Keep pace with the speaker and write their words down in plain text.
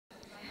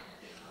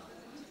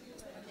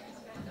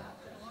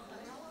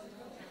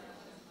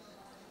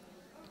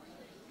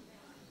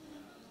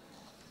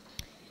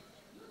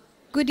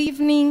Good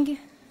evening.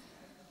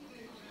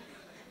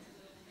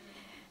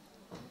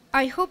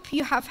 I hope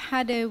you have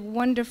had a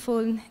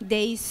wonderful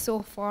day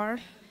so far,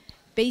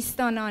 based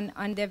on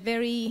the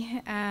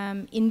very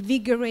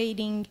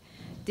invigorating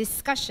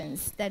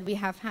discussions that we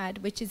have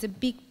had, which is a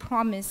big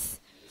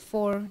promise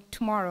for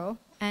tomorrow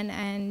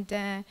and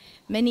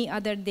many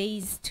other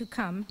days to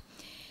come.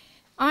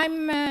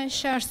 I'm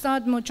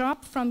Shahrzad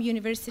Mojab from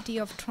University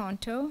of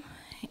Toronto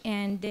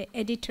and the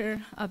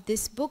editor of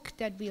this book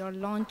that we are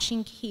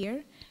launching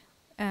here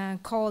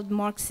called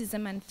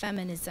Marxism and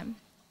Feminism.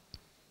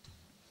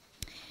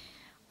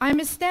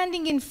 I'm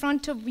standing in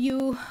front of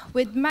you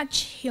with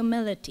much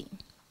humility,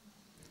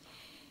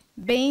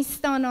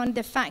 based on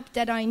the fact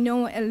that I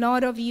know a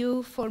lot of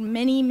you for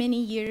many, many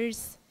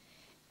years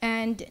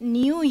and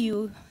knew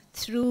you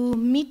through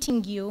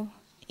meeting you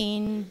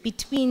in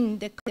between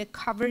the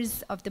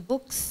covers of the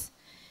books,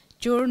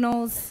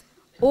 journals,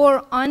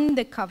 or on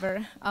the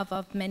cover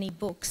of many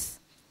books.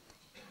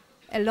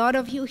 A lot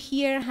of you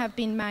here have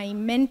been my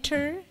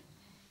mentor,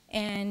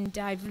 and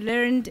I've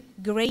learned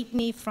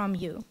greatly from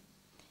you.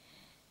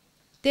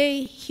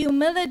 The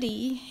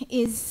humility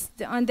is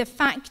on the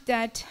fact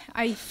that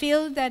I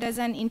feel that as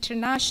an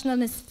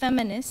internationalist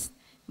feminist,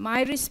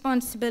 my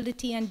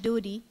responsibility and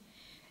duty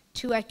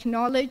to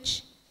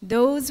acknowledge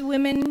those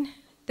women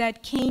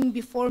that came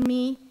before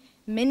me,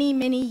 many,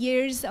 many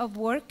years of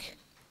work,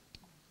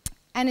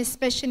 and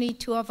especially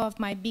two of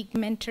my big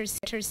mentors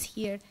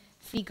here,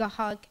 Frigga,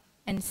 Haug,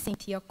 and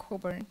Cynthia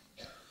Cockburn.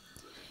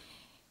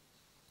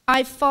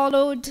 I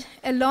followed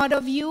a lot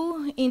of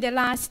you in the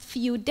last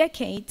few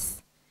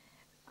decades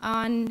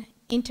on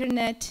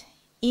internet,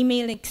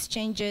 email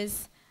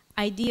exchanges,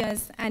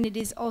 ideas, and it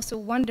is also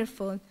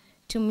wonderful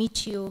to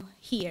meet you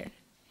here.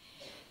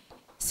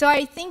 So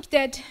I think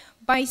that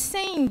by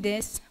saying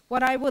this,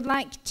 what I would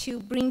like to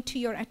bring to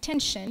your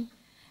attention,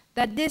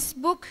 that this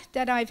book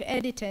that I've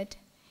edited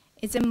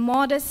is a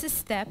modest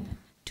step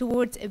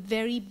towards a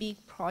very big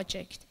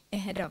project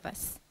ahead of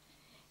us.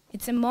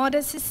 It's a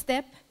modest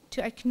step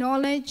to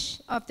acknowledge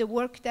of the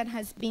work that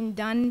has been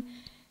done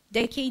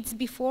decades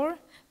before,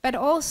 but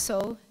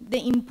also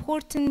the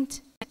important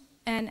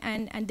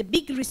and the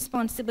big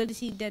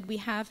responsibility that we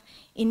have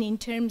in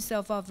terms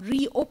of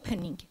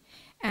reopening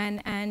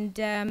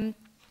and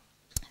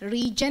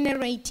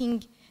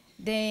regenerating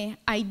the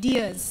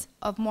ideas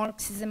of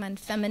Marxism and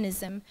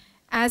feminism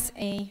as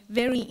a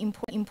very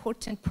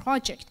important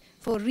project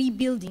for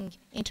rebuilding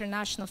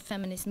international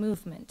feminist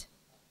movement.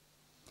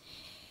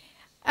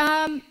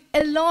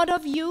 A lot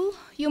of you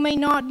may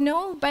not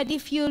know, but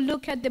if you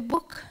look at the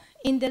book,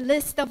 in the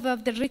list of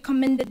the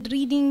recommended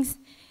readings,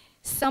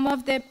 some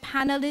of the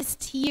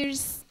panelists here,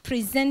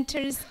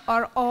 presenters,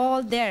 are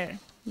all there.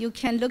 You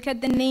can look at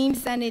the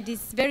names, and it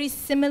is very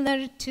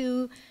similar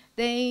to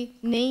the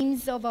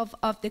names of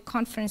the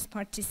conference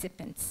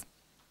participants.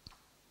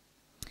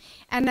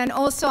 And then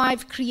also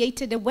I've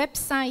created a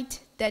website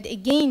that,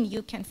 again,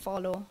 you can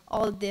follow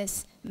all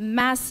this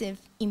massive,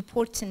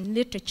 important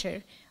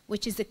literature,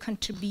 which is a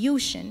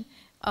contribution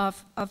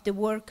of the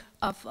work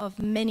of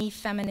many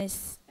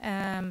feminist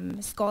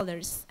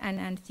scholars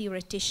and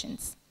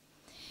theoreticians.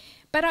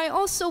 But I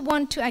also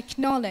want to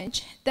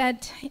acknowledge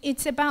that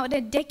it's about a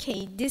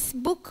decade. This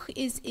book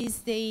is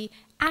the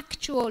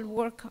actual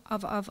work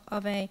of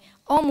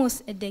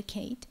almost a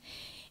decade.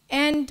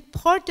 And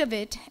part of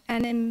it,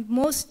 and the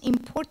most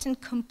important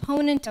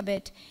component of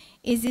it,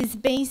 is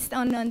based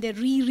on the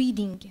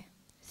rereading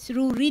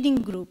through reading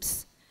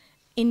groups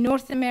in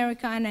North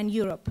America and in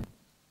Europe,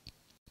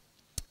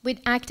 with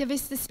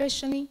activists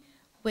especially,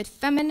 with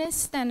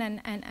feminists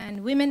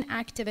and women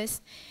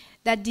activists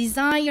that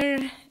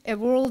desire a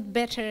world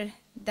better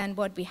than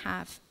what we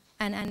have,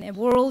 and a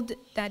world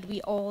that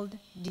we all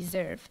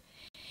deserve.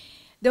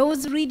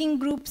 Those reading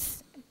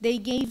groups, they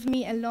gave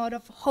me a lot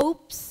of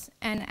hopes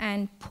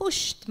and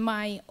pushed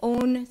my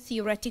own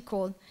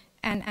theoretical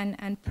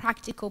and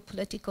practical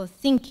political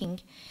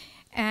thinking.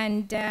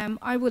 And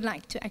I would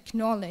like to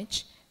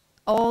acknowledge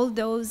all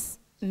those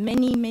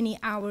many, many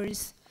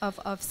hours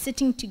of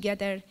sitting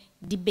together,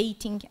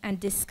 debating and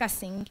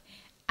discussing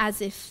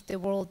as if the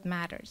world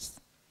matters.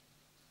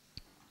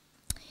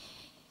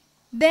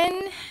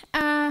 Then,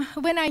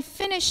 when I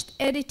finished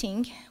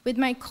editing with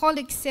my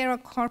colleague Sarah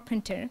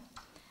Carpenter,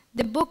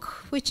 the book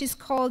which is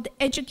called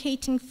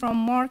Educating from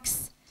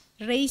Marx,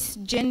 Race,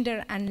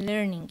 Gender, and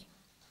Learning.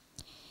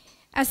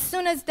 As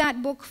soon as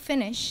that book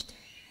finished,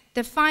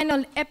 the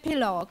final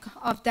epilogue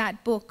of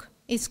that book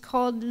is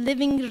called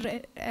Living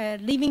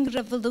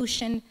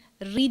Revolution,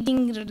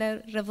 Reading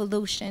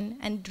Revolution,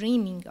 and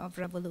Dreaming of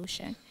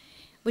Revolution,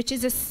 which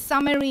is a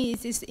summary,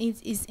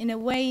 is in a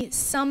way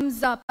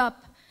sums up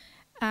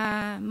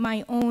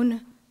my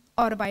own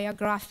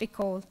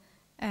autobiographical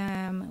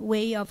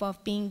way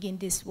of being in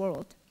this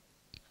world.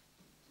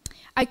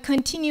 I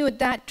continued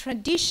that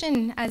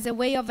tradition as a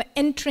way of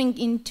entering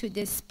into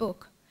this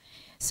book.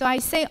 So I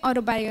say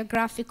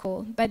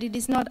autobiographical, but it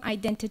is not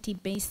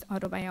identity-based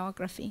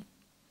autobiography.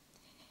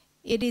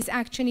 It is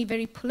actually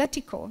very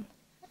political.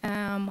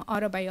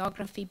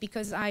 autobiography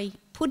because I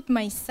put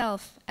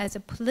myself as a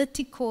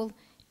political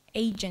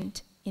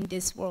agent in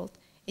this world.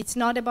 It's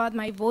not about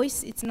my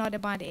voice, it's not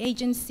about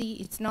agency,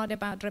 it's not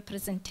about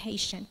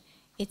representation.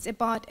 It's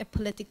about a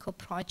political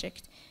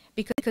project.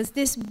 Because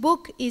this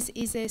book is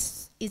a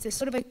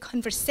sort of a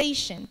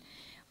conversation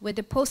with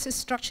the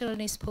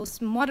post-structuralist,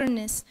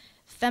 post-modernist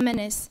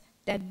feminists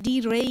that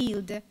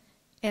derailed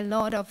a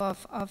lot of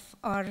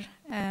our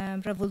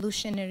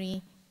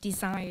revolutionary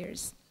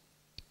desires.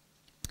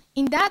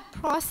 In that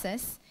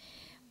process,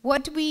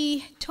 what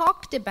we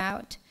talked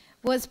about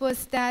was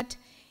that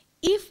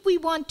if we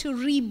want to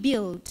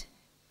rebuild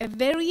a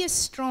very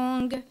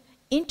strong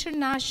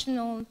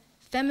international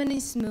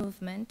feminist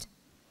movement,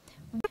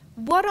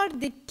 what are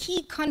the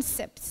key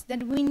concepts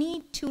that we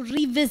need to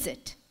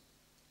revisit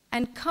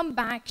and come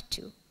back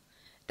to?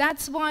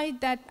 That's why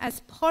that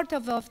as part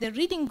of the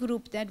reading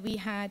group that we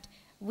had,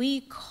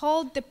 we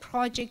called the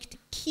project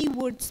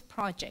Keywords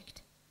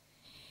Project.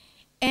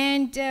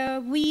 And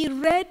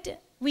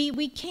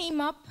we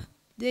came up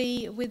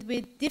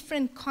with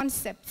different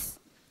concepts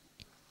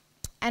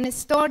and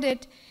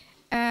started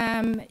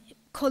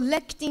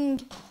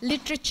collecting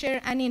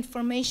literature and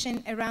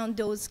information around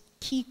those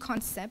key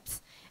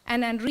concepts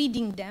and then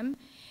reading them,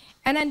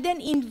 and then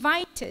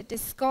invited the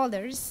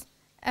scholars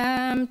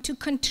to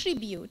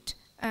contribute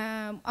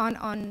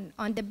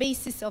on the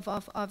basis of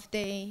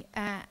the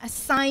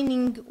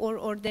assigning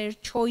or their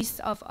choice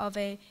of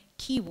a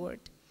keyword.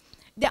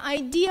 The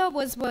idea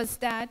was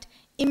that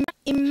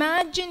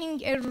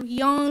imagining a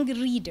young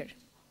reader,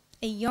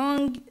 a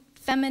young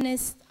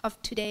feminist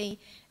of today,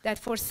 that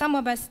for some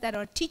of us that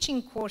are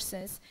teaching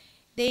courses,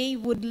 they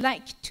would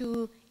like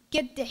to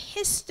get the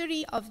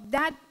history of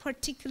that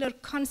particular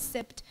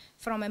concept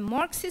from a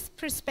Marxist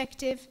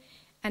perspective,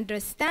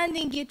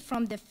 understanding it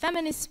from the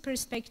feminist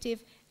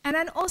perspective, and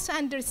then also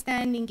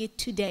understanding it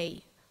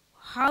today.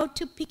 How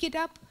to pick it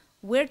up,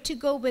 where to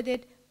go with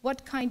it,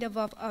 what kind of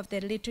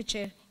the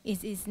literature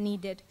is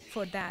needed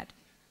for that.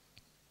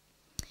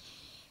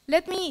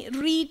 Let me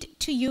read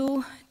to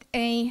you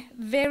a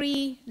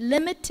very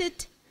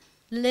limited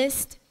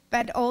list,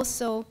 but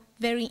also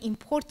very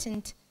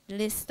important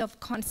list of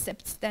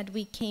concepts that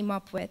we came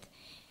up with.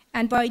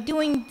 And by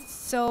doing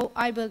so,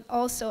 I will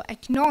also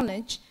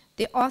acknowledge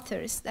the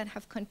authors that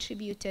have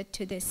contributed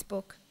to this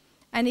book.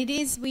 And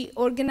we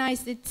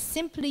organized it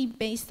simply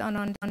based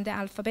on the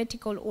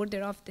alphabetical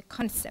order of the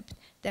concept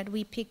that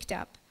we picked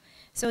up.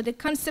 So the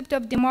concept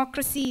of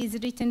democracy is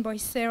written by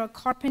Sarah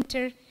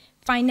Carpenter,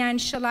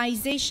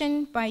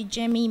 financialization by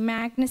Jamie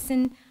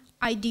Magnuson,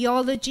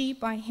 ideology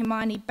by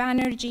Himani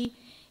Banerjee,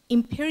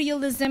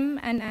 imperialism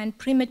and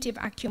primitive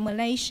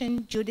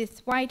accumulation,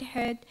 Judith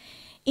Whitehead,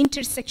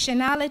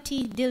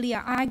 intersectionality,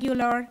 Delia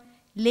Aguilar,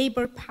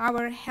 labor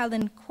power,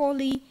 Helen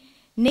Coley,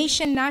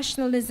 nation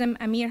nationalism,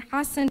 Amir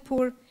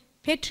Hassanpour,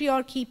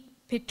 patriarchies,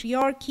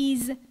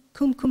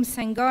 Kumkum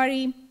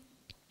Sangari,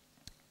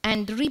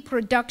 and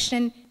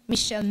reproduction,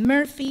 Michelle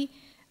Murphy,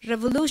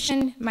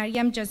 revolution,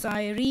 Mariam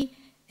Jazairi,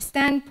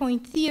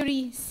 standpoint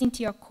theory,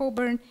 Cynthia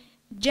Cockburn,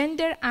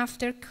 gender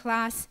after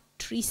class,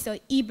 Teresa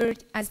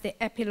Ebert, as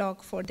the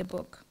epilogue for the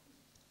book.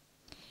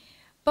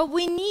 But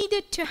we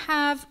needed to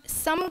have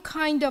some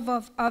kind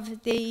of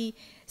the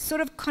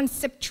sort of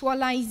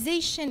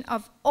conceptualization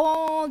of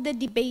all the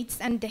debates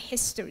and the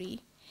history.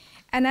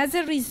 And as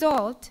a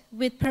result,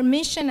 with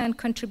permission and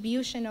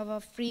contribution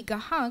of Frigga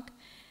Haug,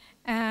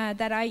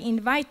 that I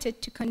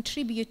invited to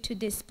contribute to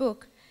this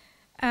book,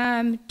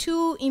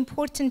 two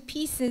important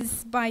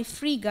pieces by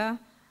Frigga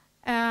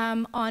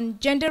on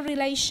gender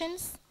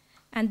relations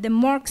and the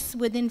Marx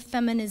within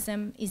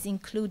feminism is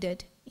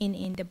included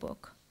in the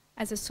book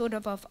as a sort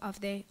of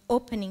the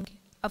opening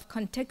of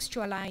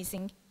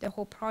contextualizing the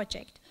whole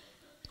project.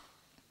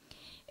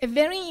 A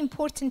very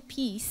important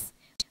piece,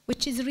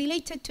 which is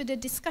related to the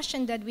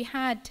discussion that we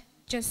had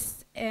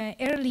just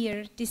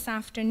earlier this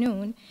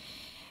afternoon,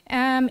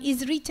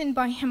 is written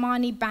by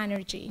Himani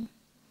Banerjee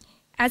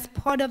as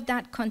part of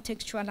that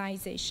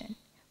contextualization,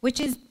 which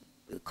is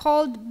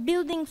called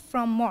Building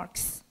from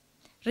Marx,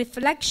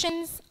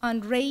 Reflections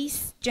on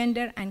Race,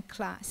 Gender, and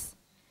Class,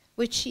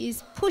 which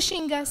is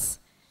pushing us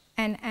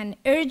and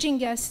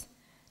urging us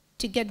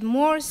to get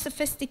more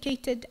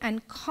sophisticated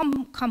and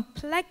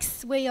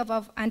complex way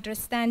of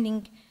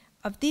understanding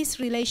of this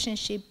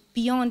relationship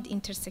beyond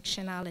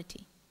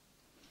intersectionality.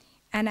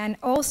 And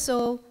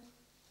also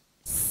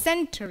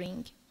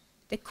centering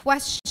the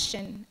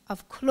question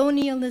of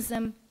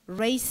colonialism,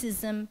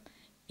 racism,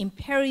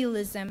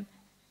 imperialism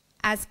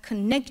as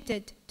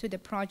connected to the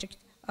project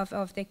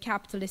of the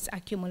capitalist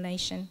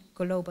accumulation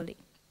globally.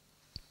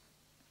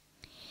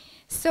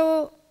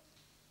 So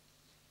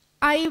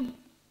I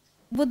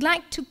would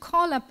like to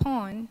call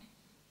upon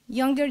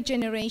younger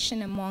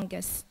generation among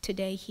us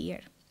today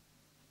here.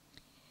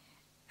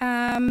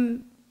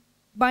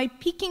 By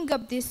picking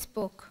up this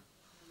book,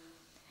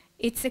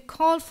 it's a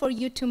call for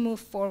you to move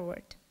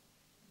forward.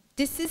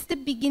 This is the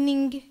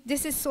beginning,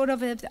 this is sort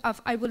of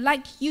I would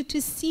like you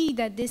to see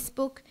that this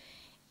book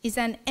is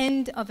an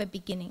end of a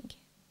beginning.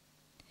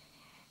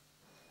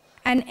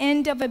 an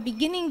end of a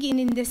beginning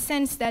in the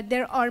sense that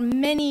there are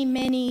many,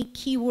 many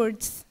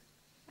keywords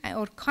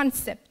or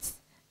concepts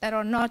that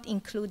are not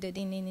included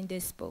in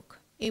this book.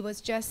 It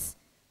was just,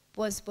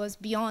 was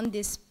beyond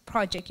this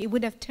project. It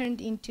would have turned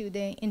into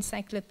the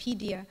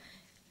encyclopedia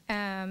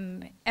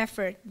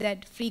effort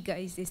that Frigga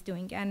is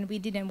doing, and we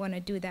didn't want to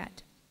do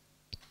that.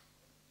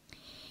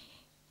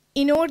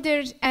 In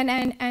order,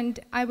 and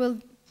I will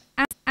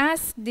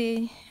ask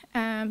the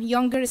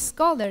younger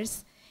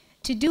scholars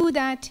to do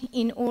that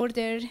in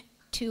order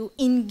to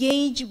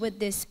engage with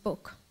this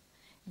book,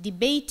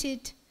 debate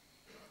it,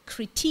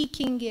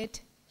 critiquing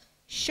it,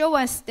 show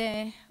us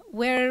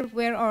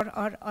where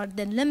are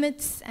the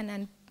limits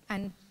and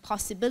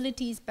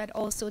possibilities, but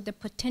also the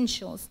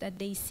potentials that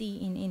they see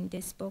in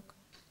this book.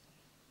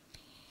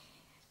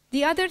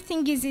 The other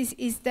thing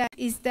is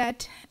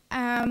that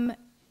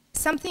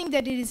something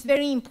that is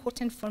very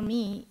important for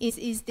me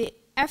is the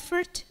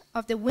effort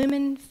of the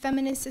women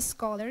feminist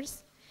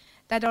scholars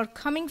that are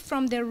coming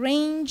from the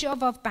range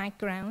of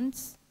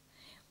backgrounds,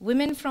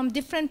 women from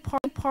different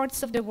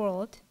parts of the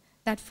world,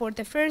 that for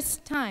the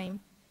first time,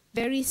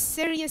 very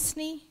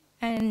seriously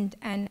and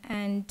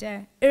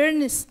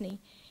earnestly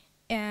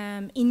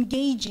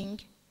engaging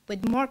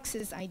with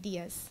Marxist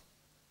ideas.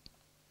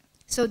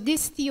 So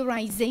this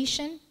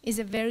theorization is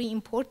a very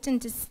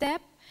important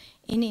step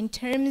in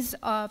terms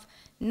of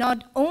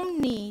not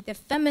only the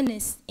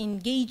feminist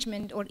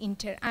engagement or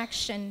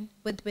interaction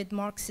with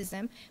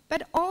Marxism,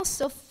 but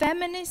also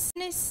feminist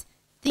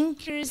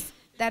thinkers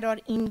that are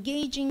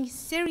engaging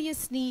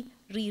seriously,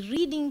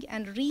 rereading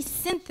and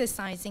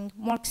resynthesizing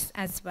Marx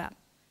as well,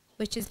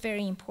 which is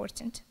very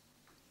important.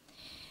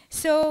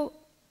 So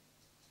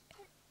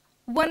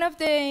one of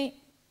the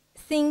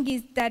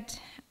things that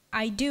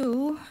I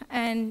do,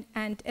 and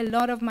a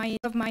lot of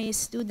my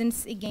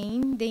students,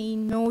 again, they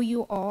know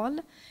you all,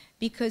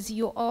 because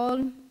you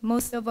all,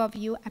 most of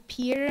you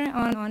appear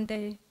on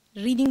the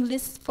reading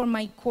list for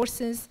my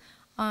courses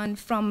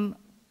from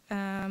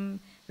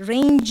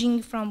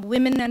ranging from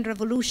women and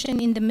revolution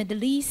in the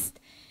Middle East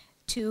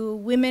to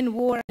women,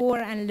 war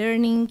and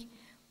learning,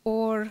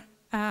 or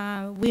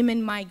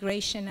women,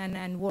 migration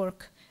and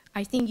work.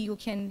 I think you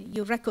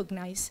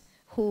recognize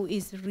who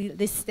is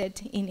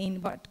listed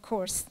in what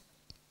course.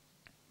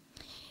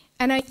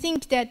 And I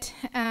think that,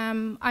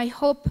 I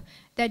hope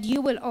that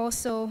you will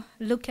also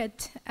look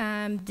at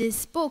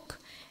this book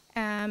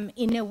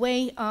in a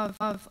way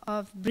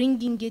of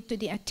bringing it to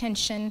the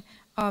attention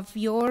of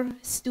your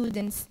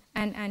students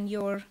and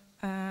your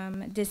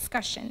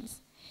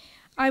discussions.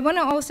 I want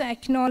to also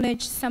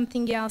acknowledge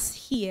something else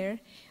here,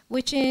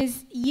 which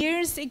is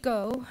years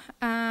ago,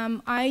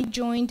 I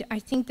joined, I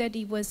think that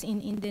it was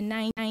in the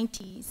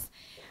 90s,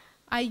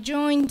 I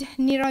joined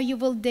Nira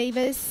Yuval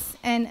Davis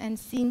and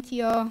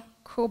Cynthia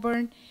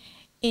Cockburn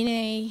in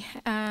a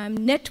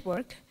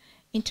network,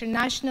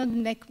 international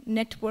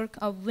network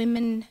of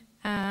women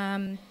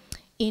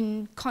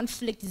in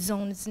conflict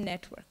zones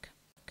network,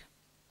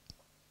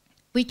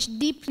 which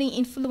deeply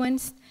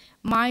influenced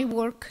my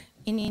work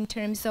in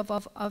terms of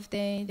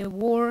the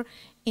war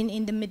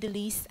in the Middle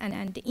East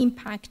and the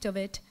impact of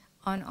it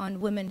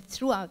on women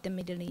throughout the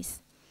Middle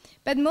East.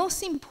 But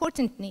most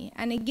importantly,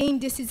 and again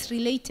this is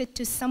related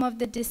to some of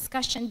the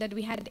discussion that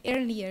we had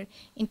earlier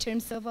in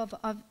terms of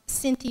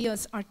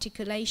Cynthia's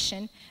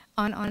articulation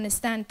on a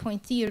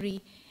standpoint theory,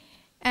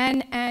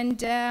 and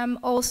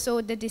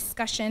also the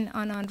discussion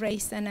on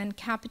race and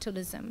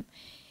capitalism.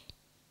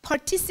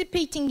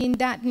 Participating in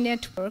that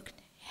network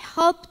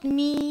helped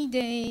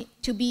me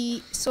to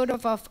be sort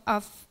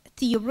of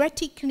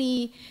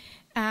theoretically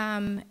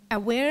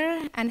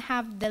aware and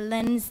have the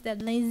lens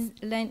that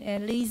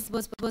Liz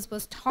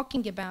was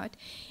talking about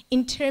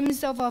in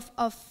terms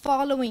of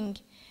following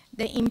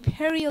the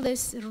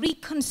imperialist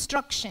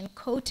reconstruction,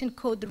 quote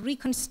unquote,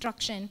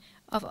 reconstruction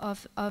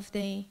of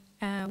the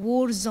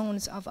war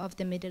zones of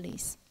the Middle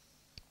East.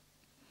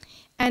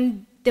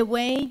 And the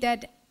way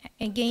that,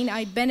 again,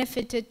 I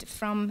benefited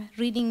from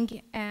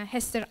reading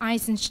Hester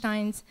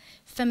Eisenstein's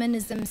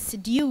Feminism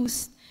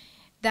Seduced,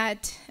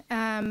 that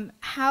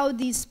how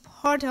this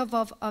part of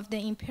the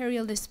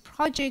imperialist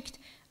project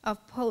of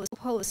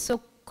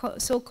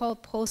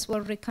so-called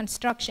post-war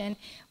reconstruction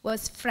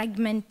was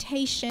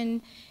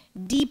fragmentation,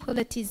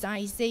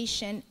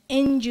 depoliticization,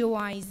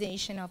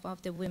 NGOization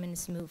of the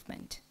women's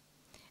movement.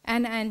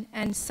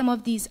 And some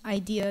of these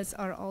ideas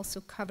are also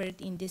covered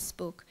in this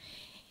book.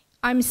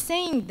 I'm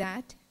saying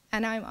that,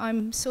 and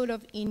I'm sort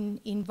of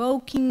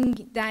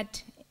invoking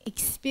that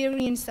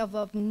experience of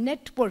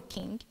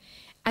networking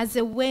as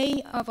a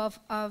way of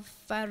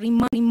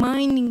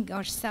reminding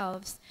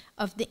ourselves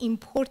of the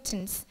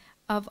importance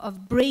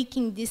of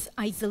breaking this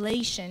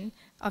isolation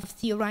of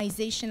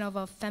theorization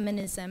of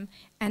feminism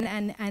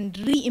and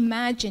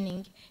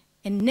reimagining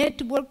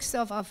networks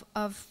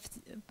of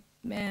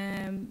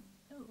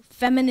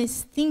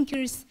feminist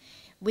thinkers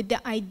with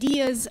the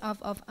ideas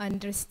of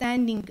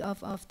understanding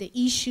of the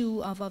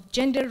issue of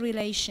gender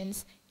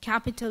relations,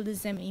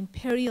 capitalism,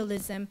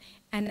 imperialism,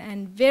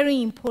 and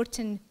very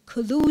important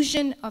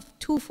collusion of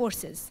two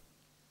forces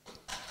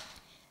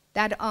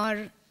that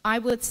are I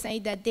would say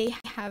that they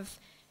have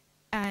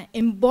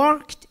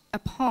embarked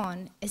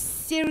upon a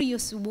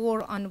serious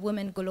war on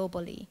women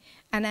globally,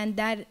 and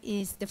that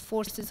is the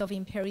forces of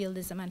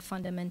imperialism and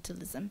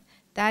fundamentalism.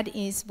 That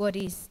is what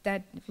is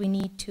that we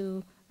need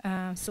to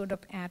sort of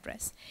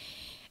address.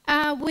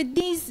 With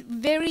these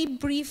very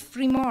brief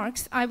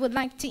remarks, I would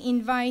like to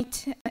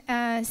invite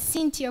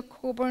Cynthia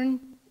Cockburn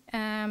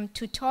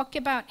to talk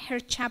about her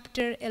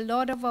chapter. A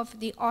lot of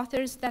the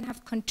authors that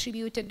have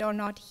contributed are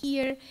not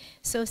here,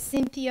 so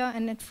Cynthia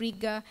and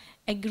Frigga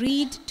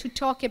agreed to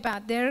talk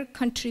about their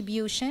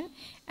contribution,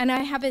 and I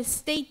have a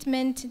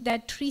statement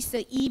that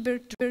Teresa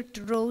Ebert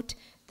wrote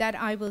that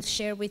I will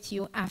share with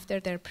you after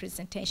their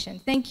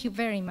presentation. Thank you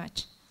very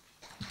much.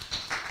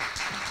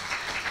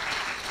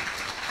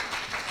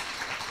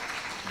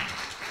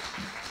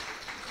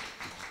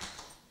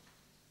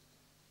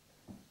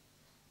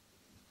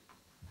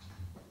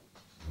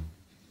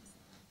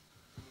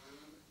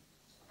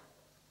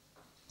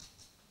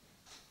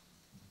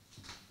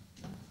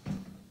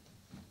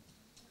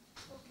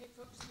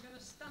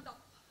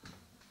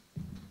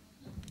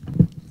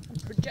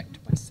 Project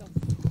myself.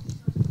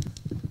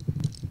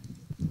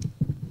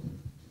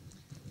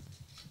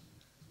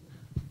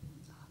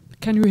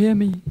 Can you hear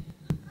me?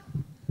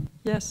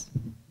 Yes?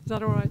 Is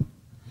that all right?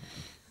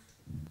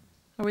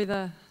 Are we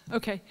there?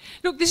 Okay.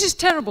 Look, this is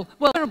terrible.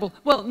 Well, terrible.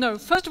 Well, no,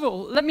 first of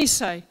all, let me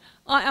say,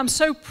 I am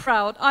so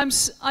proud. I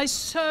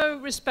so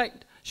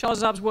respect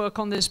Shahrzad's work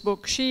on this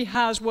book. She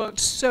has worked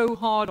so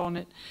hard on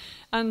it.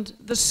 And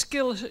the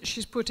skill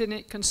she's put in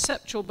it,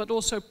 conceptual, but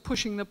also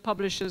pushing the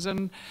publishers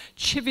and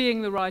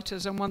chivying the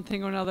writers and one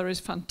thing or another is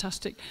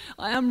fantastic.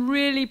 I am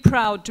really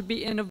proud to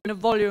be in a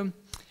volume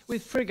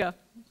with Frigga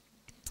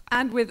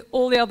and with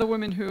all the other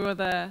women who are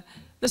there.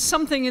 There's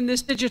something in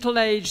this digital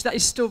age that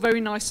is still very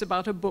nice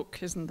about a book,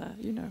 isn't there?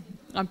 You know,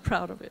 I'm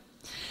proud of it.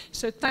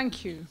 So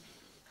thank you.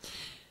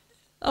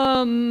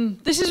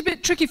 This is a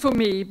bit tricky for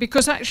me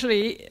because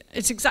actually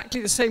it's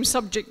exactly the same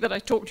subject that I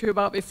talked to you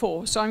about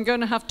before, so I'm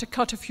going to have to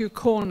cut a few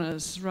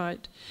corners,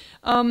 right?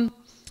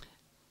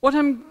 What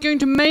I'm going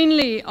to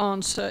mainly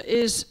answer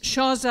is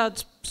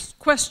Shahrzad's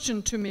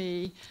question to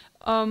me,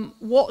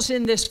 what's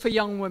in this for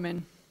young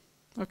women?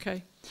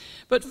 Okay,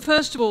 but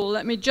first of all,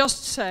 let me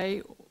just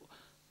say,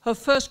 her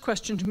first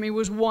question to me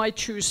was why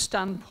choose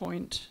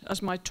standpoint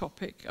as my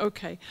topic?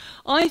 Okay,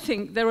 I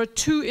think there are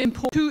two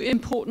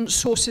important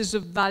sources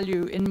of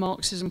value in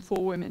Marxism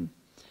for women,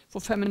 for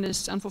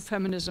feminists and for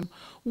feminism.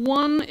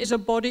 One is a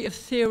body of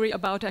theory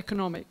about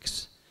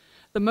economics,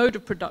 the mode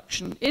of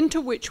production,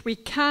 into which we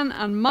can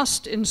and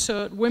must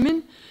insert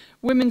women,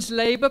 women's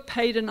labor,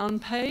 paid and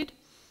unpaid,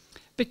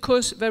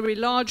 because very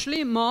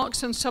largely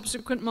Marx and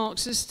subsequent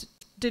Marxists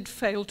did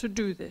fail to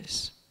do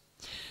this.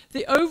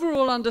 The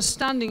overall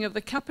understanding of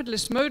the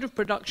capitalist mode of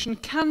production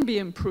can be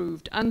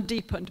improved and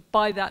deepened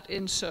by that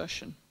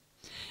insertion.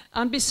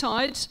 And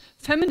besides,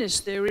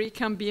 feminist theory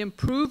can be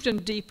improved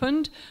and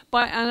deepened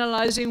by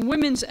analyzing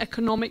women's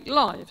economic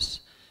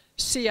lives,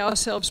 see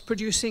ourselves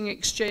producing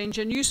exchange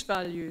and use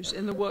values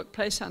in the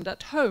workplace and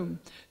at home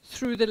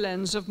through the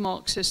lens of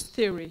Marxist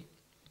theory.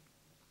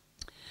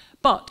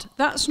 But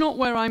that's not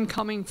where I'm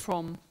coming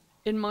from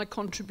in my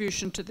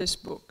contribution to this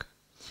book.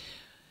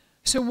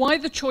 So why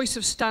the choice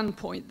of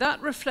standpoint?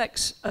 That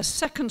reflects a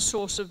second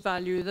source of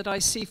value that I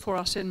see for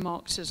us in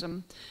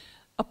Marxism.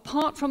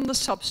 Apart from the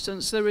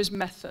substance, there is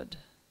method.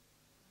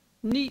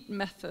 Neat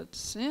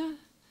methods, yeah?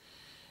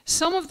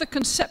 Some of the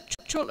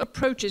conceptual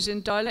approaches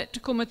in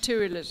dialectical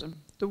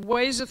materialism, the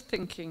ways of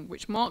thinking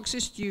which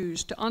Marxists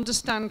use to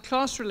understand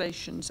class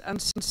relations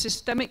and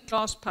systemic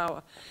class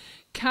power,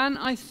 can,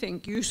 I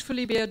think,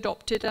 usefully be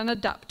adopted and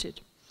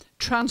adapted,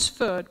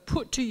 transferred,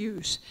 put to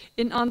use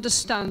in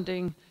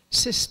understanding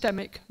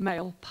systemic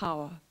male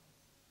power.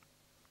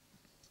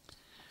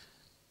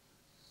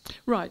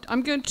 Right,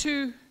 I'm going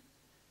to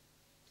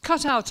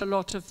cut out a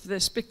lot of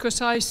this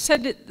because I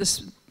said it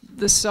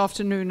this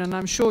afternoon and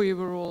I'm sure you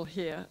were all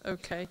here.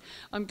 Okay,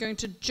 I'm going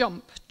to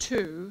jump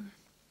to,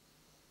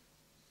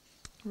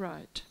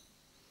 right,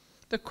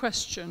 the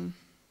question,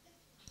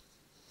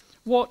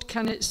 what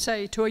can it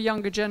say to a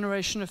younger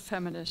generation of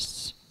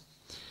feminists?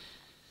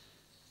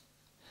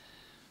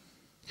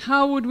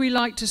 How would we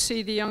like to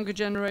see the younger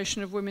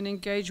generation of women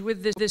engage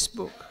with this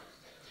book,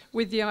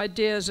 with the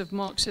ideas of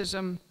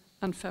Marxism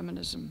and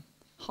feminism,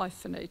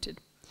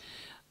 hyphenated?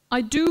 I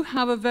do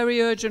have a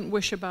very urgent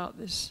wish about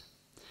this,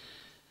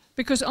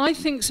 because I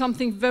think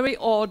something very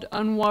odd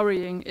and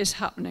worrying is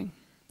happening,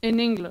 in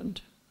England,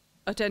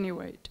 at any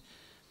rate.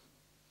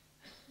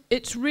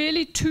 It's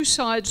really two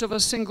sides of a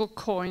single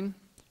coin.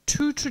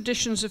 Two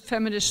traditions of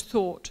feminist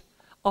thought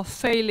are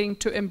failing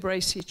to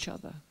embrace each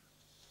other.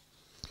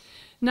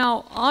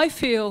 Now, I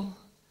feel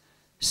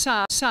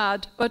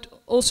sad, but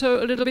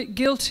also a little bit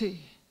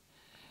guilty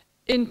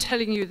in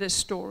telling you this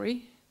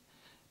story,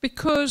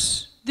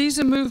 because these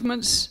are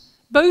movements,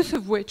 both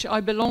of which I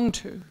belong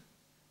to,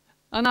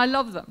 and I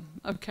love them,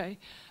 okay?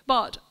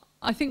 But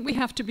I think we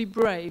have to be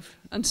brave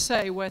and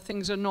say where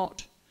things are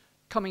not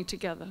coming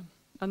together,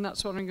 and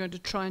that's what I'm going to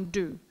try and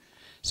do.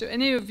 So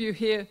any of you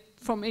here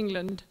from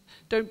England,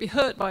 don't be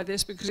hurt by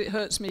this because it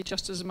hurts me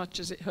just as much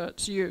as it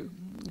hurts you.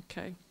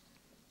 Okay.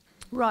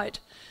 Right.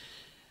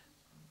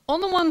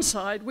 On the one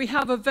side, we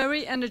have a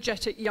very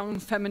energetic young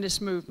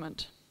feminist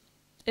movement,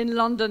 in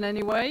London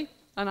anyway,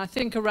 and I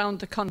think around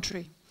the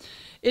country.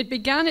 It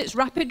began its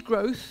rapid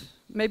growth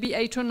maybe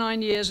 8 or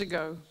 9 years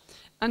ago,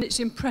 and it's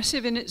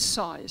impressive in its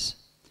size.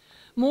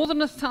 More than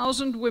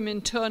 1,000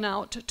 women turn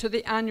out to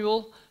the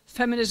annual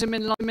Feminism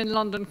in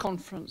London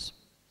conference.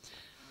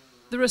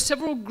 There are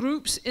several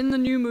groups in the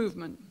new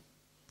movement.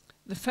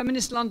 The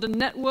Feminist London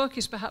Network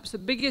is perhaps the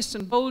biggest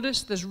and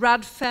boldest. There's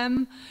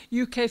RadFem,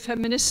 UK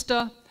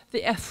Feminista,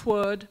 the F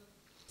Word.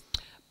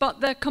 But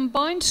their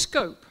combined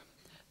scope,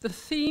 the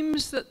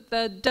themes that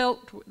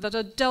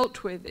are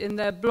dealt with in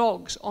their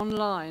blogs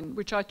online,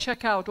 which I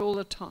check out all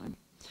the time,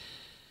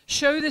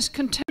 show this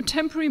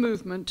contemporary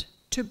movement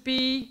to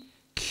be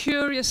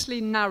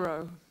curiously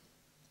narrow,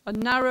 a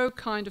narrow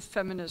kind of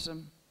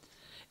feminism.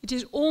 It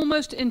is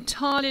almost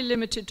entirely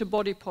limited to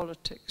body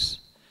politics,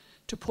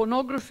 to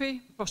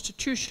pornography,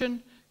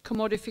 prostitution,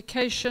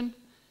 commodification,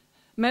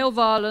 male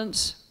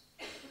violence,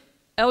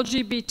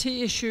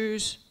 LGBT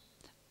issues,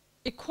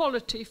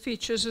 equality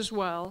features as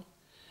well,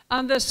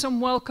 and there's some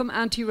welcome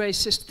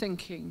anti-racist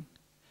thinking,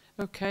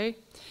 okay?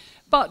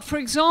 But for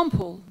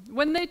example,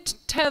 when they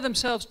tear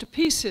themselves to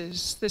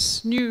pieces,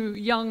 this new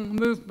young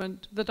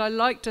movement that I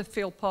like to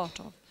feel part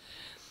of,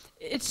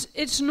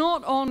 it's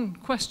not on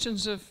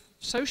questions of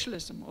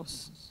socialism or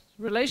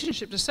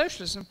relationship to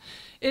socialism.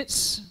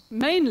 It's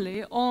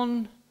mainly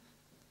on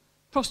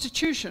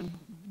prostitution.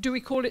 Do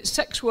we call it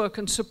sex work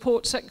and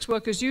support sex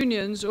workers'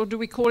 unions, or do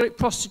we call it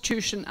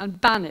prostitution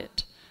and ban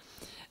it?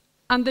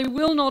 And they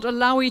will not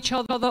allow each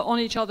other on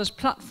each other's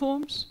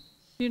platforms,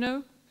 you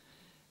know.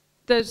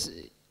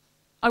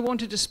 I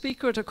wanted a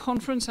speaker at a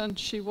conference and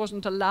she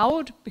wasn't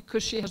allowed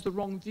because she has the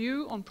wrong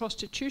view on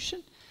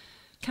prostitution.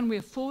 Can we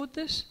afford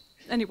this?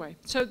 Anyway,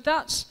 so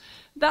that's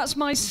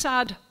my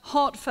sad,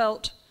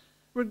 heartfelt,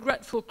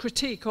 regretful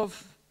critique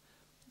of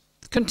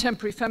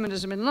contemporary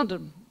feminism in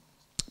London.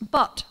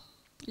 But,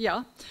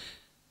 yeah,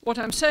 what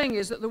I'm saying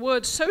is that the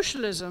words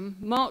socialism,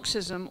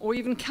 Marxism, or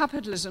even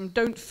capitalism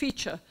don't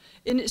feature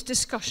in its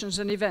discussions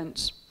and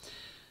events.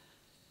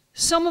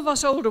 Some of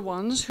us older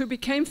ones who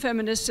became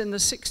feminists in the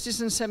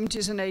 60s and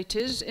 70s and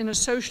 80s in a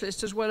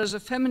socialist as well as a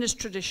feminist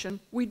tradition,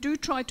 we do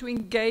try to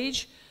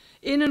engage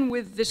in and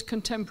with this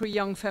contemporary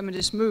young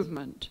feminist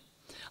movement.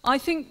 I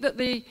think that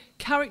the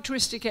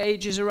characteristic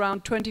age is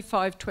around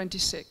 25,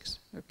 26.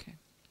 Okay.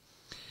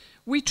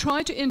 We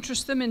try to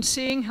interest them in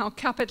seeing how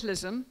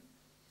capitalism,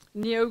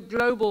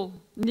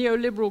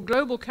 neoliberal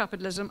global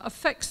capitalism,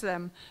 affects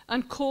them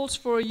and calls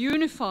for a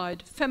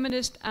unified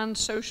feminist and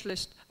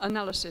socialist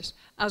analysis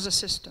as a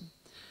system.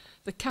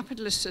 The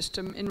capitalist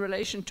system in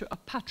relation to a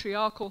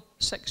patriarchal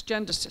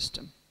sex-gender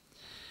system.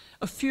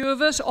 A few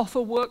of us offer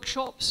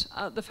workshops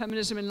at the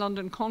Feminism in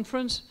London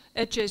conference.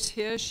 Ece's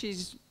here,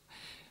 she's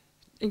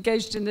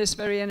engaged in this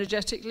very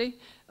energetically.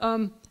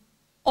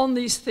 On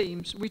these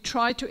themes, we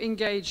try to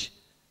engage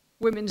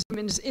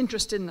women's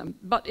interest in them,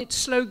 but it's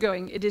slow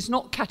going. It is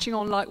not catching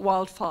on like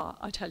wildfire,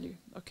 I tell you.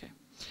 Okay.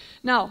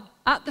 Now,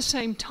 at the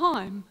same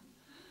time,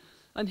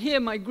 and here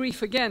my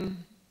grief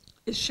again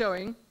is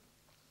showing,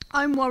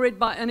 I'm worried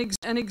by an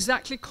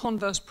exactly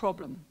converse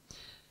problem.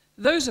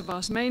 Those of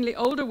us, mainly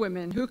older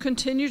women, who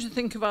continue to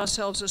think of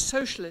ourselves as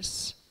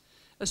socialists,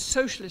 as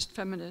socialist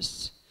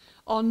feminists,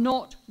 are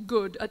not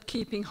good at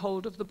keeping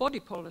hold of the body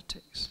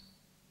politics.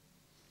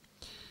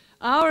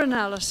 Our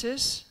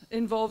analysis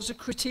involves a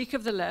critique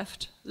of the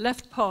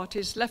left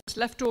parties,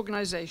 left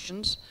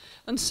organizations,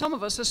 and some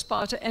of us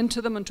aspire to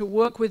enter them and to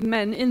work with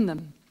men in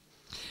them.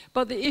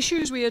 But the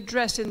issues we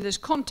address in this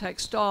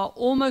context are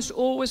almost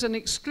always and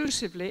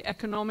exclusively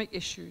economic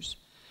issues,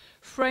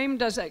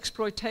 framed as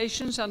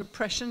exploitations and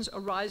oppressions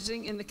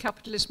arising in the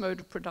capitalist mode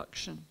of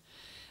production.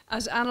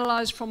 As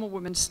analyzed from a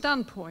woman's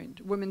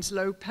standpoint, women's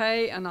low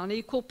pay and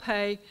unequal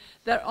pay,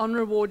 their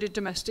unrewarded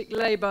domestic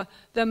labor,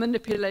 their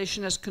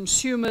manipulation as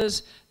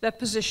consumers, their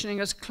positioning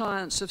as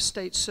clients of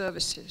state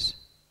services.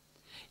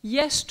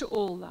 Yes to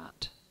all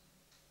that,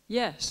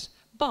 yes,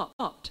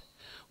 but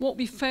what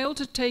we fail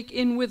to take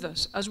in with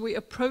us as we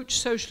approach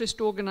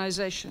socialist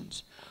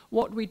organizations,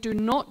 what we do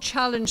not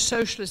challenge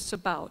socialists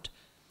about,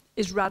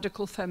 is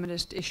radical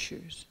feminist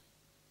issues.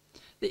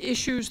 The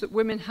issues that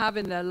women have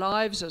in their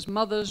lives as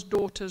mothers,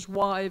 daughters,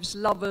 wives,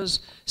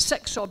 lovers,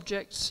 sex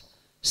objects,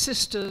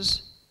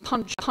 sisters,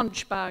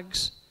 punch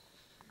bags,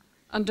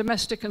 and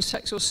domestic and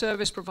sexual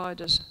service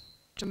providers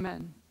to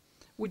men.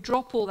 We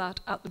drop all that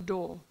at the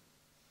door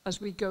as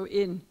we go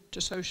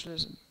into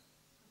socialism.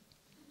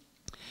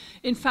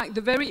 In fact, the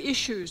very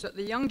issues that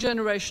the young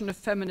generation of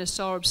feminists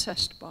are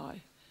obsessed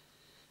by,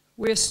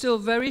 we're still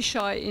very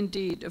shy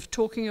indeed of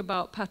talking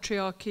about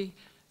patriarchy,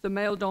 the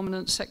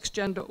male-dominant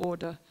sex-gender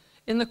order,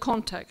 in the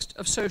context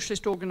of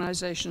socialist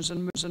organizations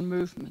and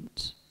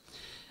movements.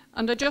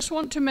 And I just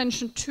want to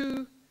mention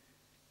two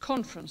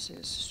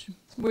conferences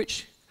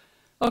which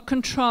are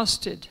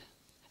contrasted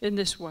in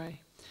this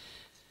way.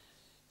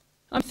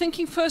 I'm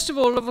thinking, first of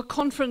all, of a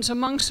conference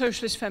among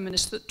socialist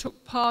feminists that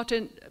took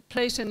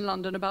place in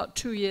London about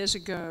 2 years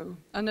ago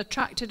and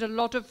attracted a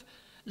lot of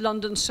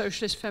London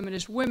socialist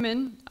feminist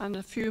women and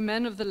a few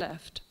men of the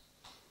left.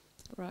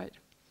 Right.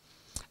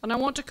 And I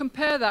want to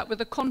compare that with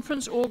a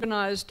conference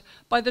organized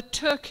by the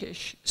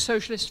Turkish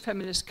Socialist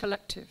Feminist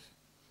Collective.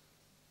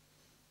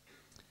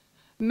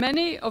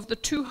 Many of the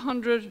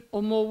 200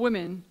 or more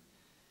women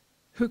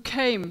who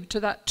came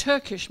to that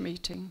Turkish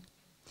meeting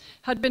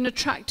had been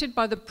attracted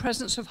by the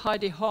presence of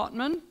Heidi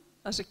Hartmann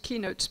as a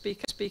keynote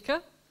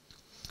speaker.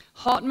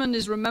 Hartmann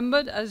is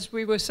remembered, as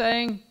we were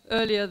saying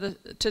earlier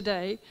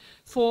today,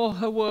 for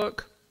her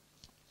work,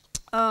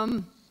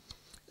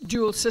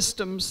 Dual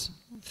Systems,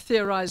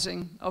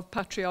 theorizing of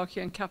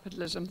patriarchy and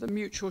capitalism, the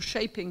mutual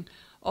shaping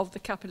of the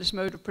capitalist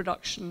mode of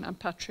production and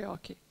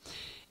patriarchy.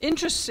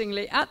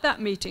 Interestingly, at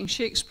that meeting,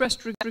 she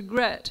expressed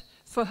regret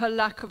for her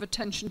lack of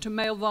attention to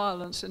male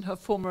violence in her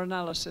former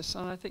analysis,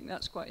 and I think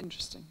that's quite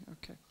interesting.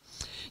 Okay.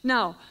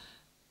 Now,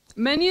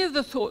 many of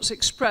the thoughts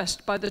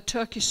expressed by the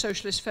Turkish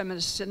socialist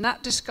feminists in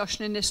that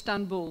discussion in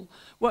Istanbul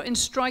were in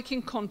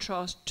striking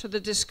contrast to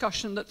the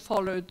discussion that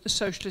followed the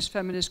Socialist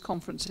Feminist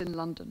Conference in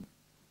London,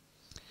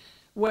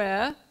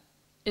 where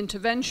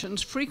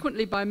interventions,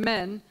 frequently by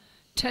men,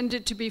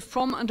 tended to be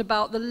from and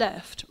about the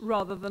left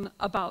rather than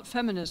about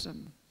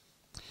feminism.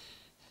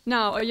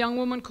 Now, a young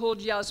woman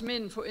called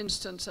Yasmin, for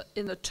instance,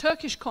 in the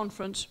Turkish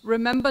conference,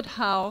 remembered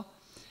how,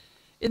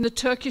 in the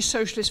Turkish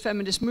socialist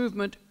feminist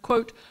movement,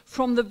 quote,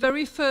 "From the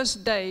very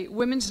first day,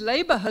 women's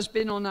labor has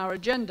been on our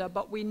agenda,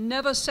 but we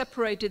never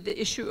separated the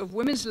issue of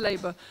women's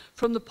labor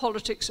from the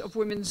politics of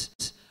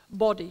women's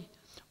body,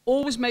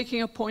 always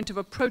making a point of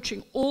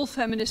approaching all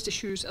feminist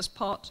issues as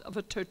part of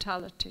a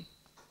totality."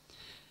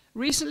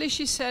 Recently,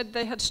 she said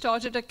they had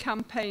started a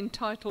campaign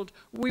titled,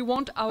 "We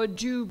Want Our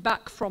Due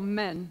Back from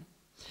Men."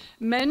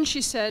 Men,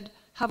 she said,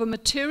 have a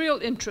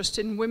material interest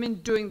in women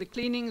doing the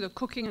cleaning, the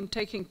cooking, and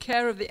taking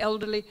care of the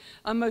elderly,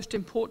 and most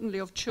importantly,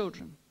 of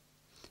children.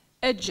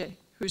 Ece,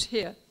 who's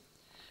here,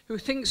 who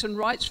thinks and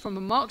writes from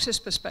a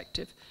Marxist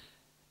perspective,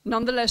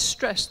 nonetheless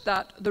stressed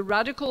that the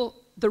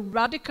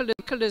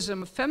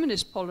radicalism of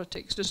feminist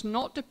politics does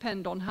not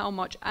depend on how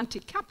much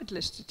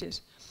anti-capitalist it is,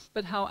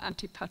 but how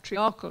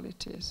anti-patriarchal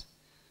it is.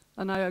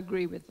 And I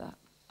agree with that.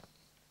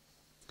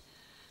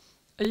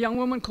 A young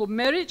woman called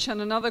Meriç and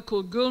another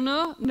called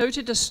Gülnur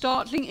noted a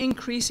startling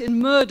increase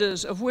in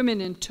murders of women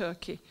in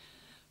Turkey.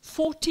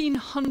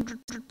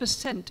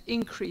 1,400%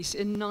 increase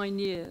in 9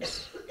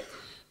 years.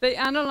 They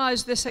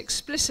analyzed this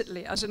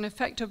explicitly as an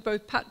effect of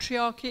both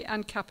patriarchy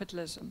and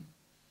capitalism.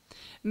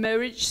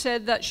 Meriç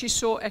said that she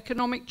saw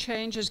economic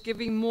change as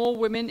giving more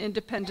women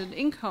independent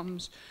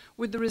incomes,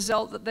 with the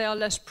result that they are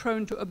less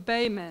prone to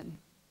obey men.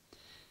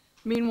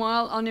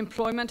 Meanwhile,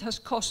 unemployment has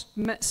cost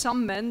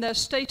some men their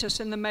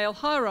status in the male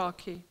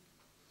hierarchy,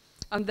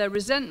 and their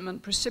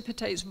resentment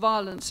precipitates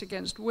violence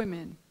against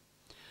women.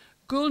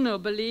 Gülnur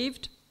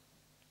believed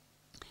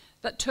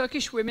that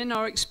Turkish women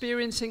are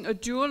experiencing a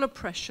dual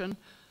oppression,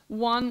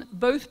 one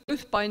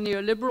both by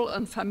neoliberal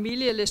and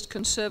familialist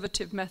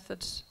conservative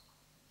methods.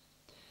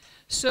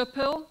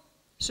 Serpil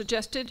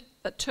suggested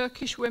that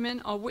Turkish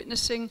women are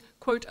witnessing,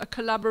 quote, "a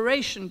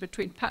collaboration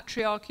between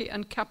patriarchy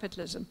and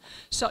capitalism,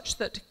 such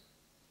that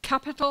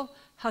capital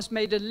has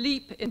made a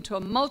leap into a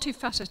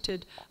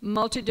multifaceted,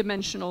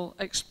 multidimensional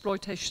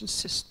exploitation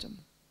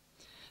system.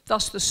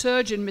 Thus, the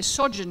surge in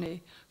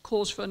misogyny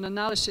calls for an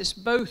analysis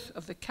both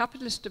of the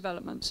capitalist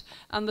developments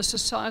and the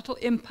societal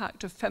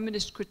impact of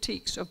feminist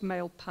critiques of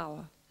male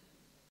power."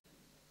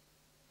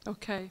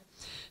 Okay,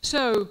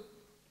 so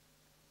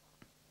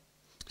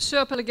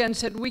Serpil again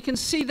said, "We can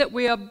see that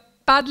we are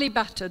badly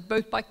battered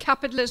both by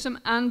capitalism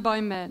and by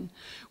men.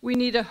 We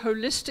need a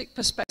holistic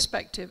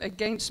perspective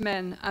against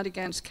men and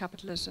against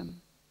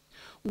capitalism.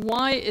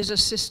 Why is a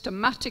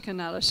systematic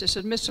analysis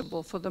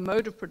admissible for the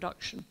mode of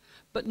production,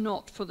 but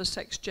not for the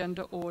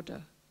sex-gender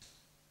order?"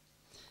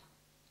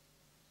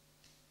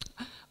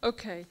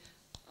 Okay,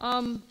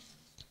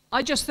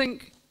 I just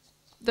think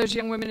those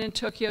young women in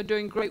Turkey are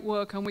doing great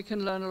work and we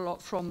can learn a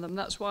lot from them.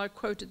 That's why I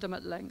quoted them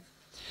at length.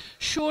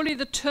 Surely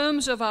the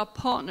terms of our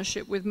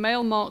partnership with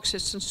male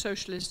Marxists and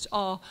socialists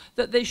are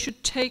that they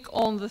should take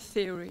on the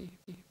theory.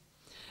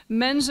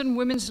 Men's and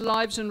women's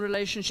lives and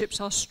relationships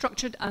are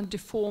structured and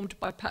deformed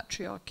by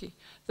patriarchy,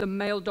 the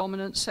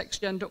male-dominant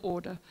sex-gender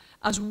order,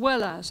 as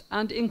well as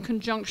and in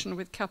conjunction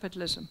with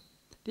capitalism,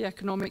 the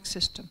economic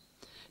system.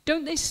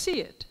 Don't they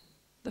see it,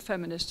 the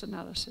feminist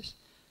analysis?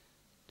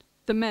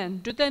 The men,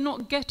 do they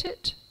not get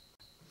it?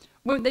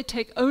 Won't they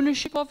take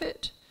ownership of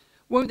it?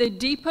 Won't they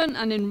deepen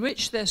and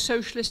enrich their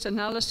socialist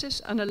analysis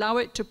and allow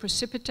it to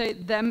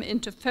precipitate them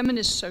into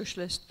feminist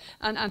socialist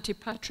and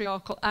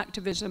anti-patriarchal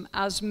activism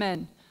as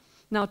men?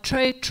 Now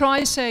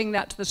try saying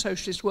that to the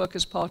Socialist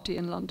Workers' Party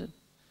in London.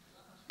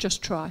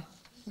 Just try.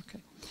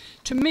 Okay.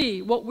 To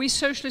me, what we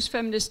socialist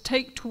feminists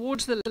take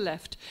towards the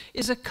left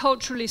is a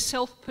culturally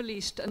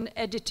self-policed and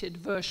edited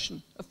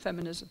version of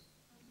feminism.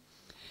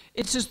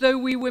 It's as though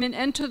we women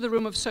enter the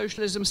room of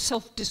socialism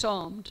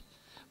self-disarmed,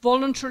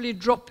 voluntarily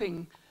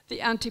dropping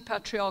the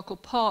anti-patriarchal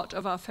part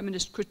of our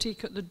feminist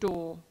critique at the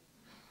door.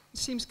 It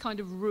seems kind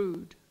of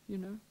rude, you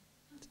know.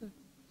 So,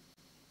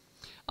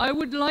 I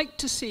would like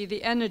to see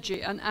the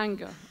energy and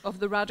anger of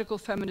the radical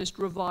feminist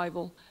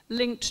revival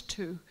linked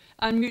to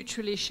and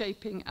mutually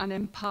shaping and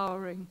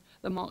empowering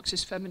the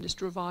Marxist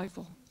feminist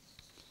revival.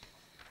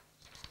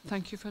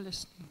 Thank you for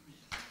listening.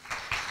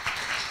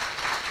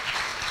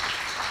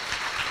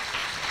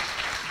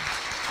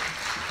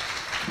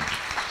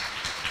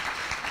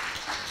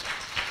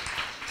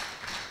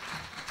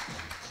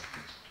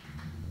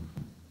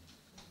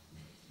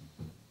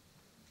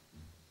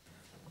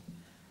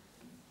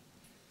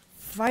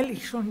 Weil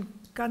ich schon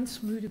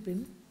ganz müde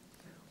bin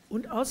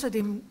und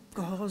außerdem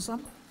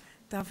gehorsam,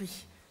 darf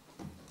ich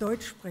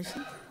Deutsch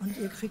sprechen und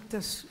ihr kriegt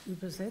das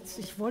übersetzt.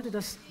 Ich wollte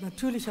das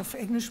natürlich auf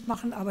Englisch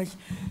machen, aber ich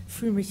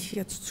fühle mich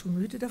jetzt zu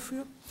müde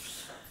dafür.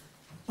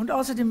 Und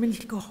außerdem bin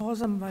ich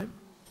gehorsam, weil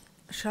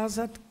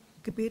Shahrzad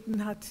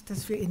gebeten hat,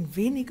 dass wir in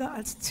weniger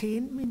als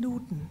 10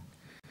 Minuten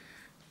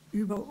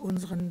über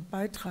unseren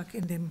Beitrag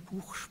in dem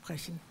Buch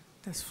sprechen.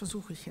 Das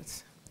versuche ich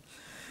jetzt.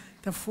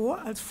 Davor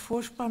als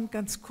Vorspann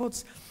ganz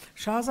kurz,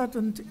 Shahrzad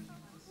und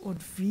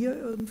wir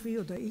irgendwie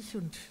oder ich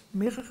und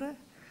mehrere,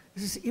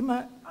 es ist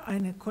immer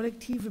eine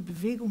kollektive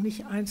Bewegung,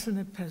 nicht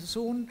einzelne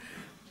Personen,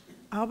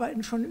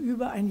 arbeiten schon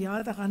über ein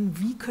Jahr daran,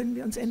 wie können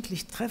wir uns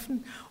endlich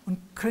treffen und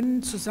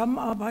können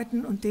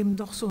zusammenarbeiten und dem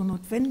doch so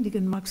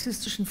notwendigen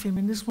marxistischen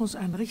Feminismus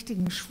einen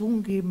richtigen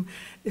Schwung geben.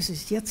 Es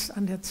ist jetzt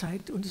an der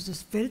Zeit und es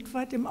ist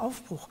weltweit im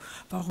Aufbruch.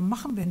 Warum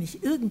machen wir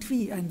nicht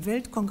irgendwie einen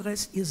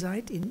Weltkongress? Ihr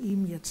seid in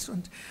ihm jetzt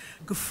und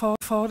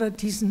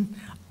gefordert, diesen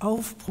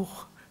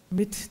Aufbruch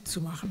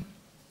mitzumachen.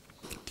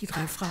 Die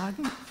 3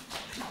 Fragen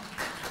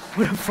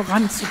oder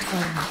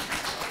voranzutreiben.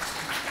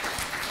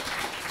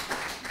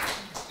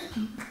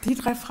 Die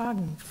 3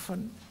 Fragen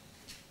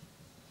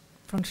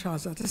von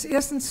Shahrzad. Das ist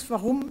erstens,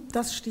 warum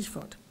das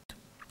Stichwort?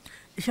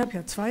 Ich habe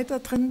ja 2 da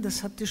drin,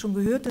 das habt ihr schon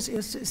gehört. Das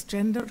erste ist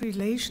Gender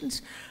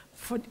Relations,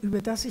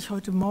 über das ich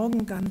heute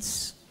Morgen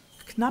ganz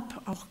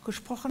knapp auch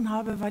gesprochen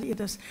habe, weil ihr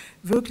das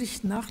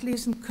wirklich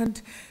nachlesen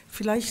könnt.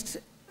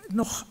 Vielleicht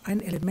noch ein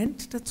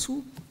Element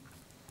dazu.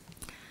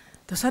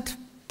 Das hat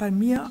bei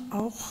mir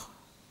auch,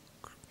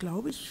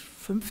 glaube ich,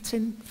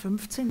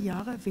 15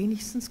 Jahre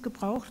wenigstens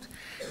gebraucht,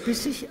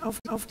 bis ich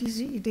auf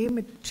diese Idee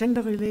mit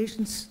Gender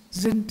Relations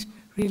sind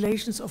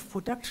Relations of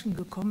Production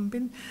gekommen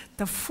bin.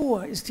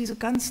 Davor ist diese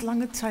ganz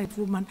lange Zeit,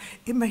 wo man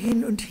immer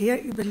hin und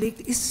her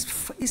überlegt, ist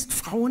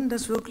Frauen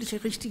das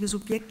wirkliche richtige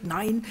Subjekt?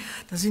 Nein,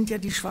 da sind ja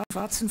die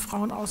schwarzen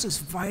Frauen aus,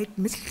 ist weit,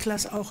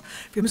 Mittelklasse auch.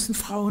 Wir müssen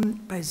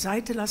Frauen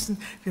beiseite lassen,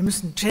 wir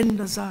müssen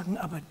Gender sagen,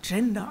 aber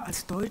Gender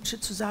als Deutsche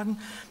zu sagen,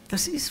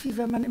 das ist wie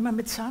wenn man immer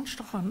mit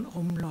Zahnstochern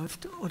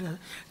rumläuft oder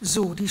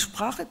so. Die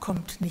Sprache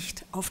kommt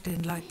nicht auf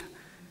den Leib.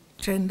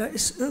 Gender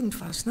ist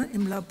irgendwas, ne,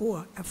 im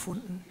Labor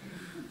erfunden.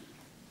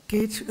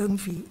 Geht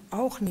irgendwie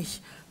auch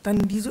nicht.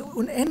 Dann diese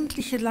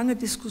unendliche lange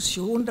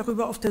Diskussion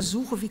darüber auf der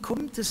Suche, wie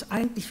kommt es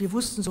eigentlich, wir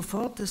wussten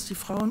sofort, dass die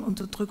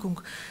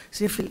Frauenunterdrückung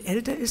sehr viel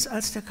älter ist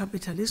als der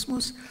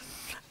Kapitalismus,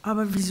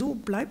 aber wieso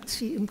bleibt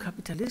sie im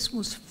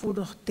Kapitalismus, wo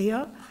doch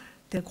der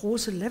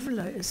große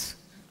Leveler ist?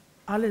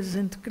 Alle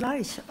sind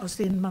gleich, aus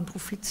denen man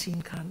Profit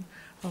ziehen kann.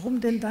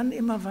 Warum denn dann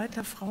immer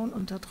weiter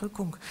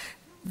Frauenunterdrückung?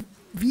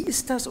 Wie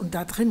ist das? Und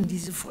da drin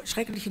diese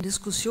schrecklichen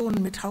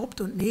Diskussionen mit Haupt-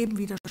 und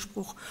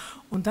Nebenwiderspruch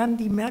und dann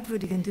die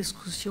merkwürdigen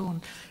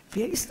Diskussionen.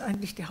 Wer ist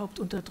eigentlich der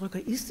Hauptunterdrücker?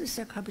 Ist es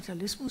der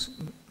Kapitalismus?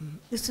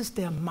 Ist es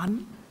der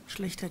Mann?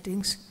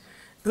 Schlechterdings.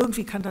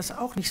 Irgendwie kann das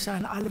auch nicht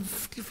sein.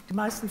 Die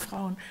meisten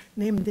Frauen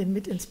nehmen den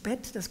mit ins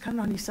Bett. Das kann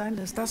doch nicht sein,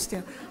 dass das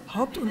der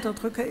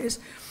Hauptunterdrücker ist.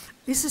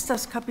 Ist es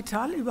das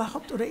Kapital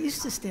überhaupt oder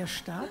ist es der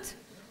Staat,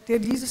 der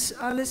dieses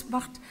alles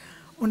macht?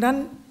 Und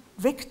dann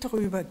weg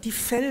darüber, die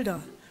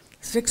Felder.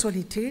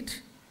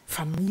 Sexualität,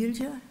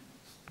 Familie,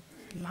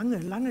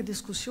 lange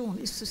Diskussion,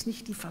 ist es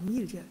nicht die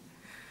Familie?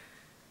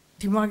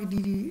 Die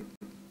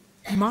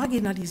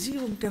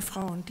Marginalisierung der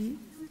Frauen,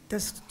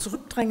 das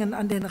Zurückdrängen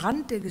an den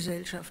Rand der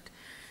Gesellschaft,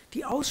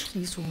 die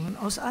Ausschließungen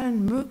aus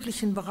allen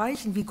möglichen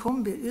Bereichen, wie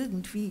kommen wir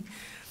irgendwie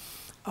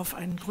auf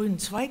einen grünen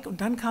Zweig?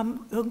 Und dann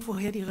kam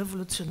irgendwoher die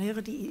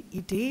Revolutionäre die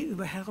Idee,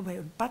 über Herbey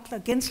und Butler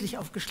gänzlich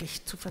auf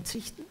Geschlecht zu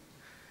verzichten.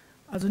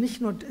 Also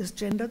nicht nur das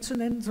Gender zu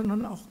nennen,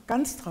 sondern auch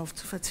ganz drauf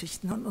zu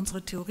verzichten und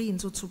unsere Theorien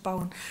so zu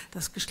bauen,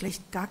 dass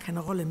Geschlecht gar keine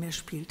Rolle mehr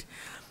spielt.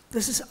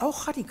 Das ist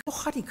auch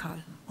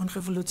radikal und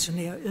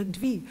revolutionär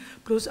irgendwie.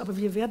 Bloß aber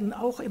wir werden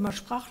auch immer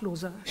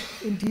sprachloser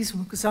in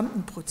diesem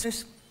gesamten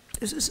Prozess.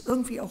 Es ist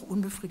irgendwie auch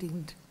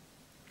unbefriedigend.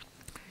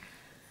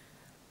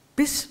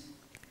 Bis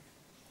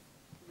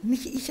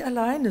nicht ich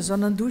alleine,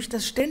 sondern durch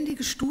das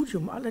ständige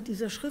Studium aller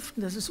dieser Schriften,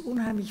 das ist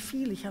unheimlich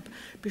viel. Ich habe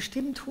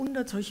bestimmt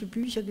 100 solche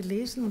Bücher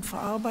gelesen und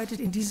verarbeitet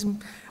in diesem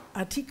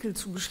Artikel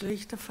zu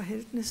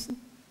Geschlechterverhältnissen,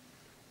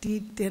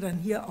 der dann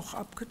hier auch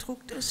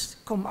abgedruckt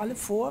ist. Kommen alle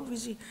vor, wie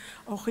sie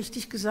auch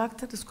richtig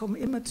gesagt hat, es kommen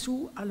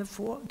immerzu alle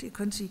vor und ihr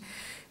könnt sie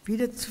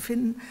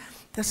wiederzufinden,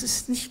 dass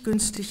es nicht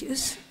günstig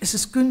ist. Es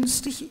ist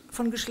günstig,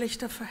 von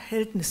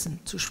Geschlechterverhältnissen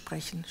zu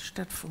sprechen,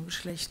 statt von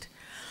Geschlecht.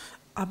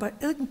 Aber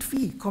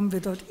irgendwie kommen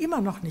wir dort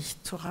immer noch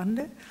nicht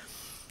zurande,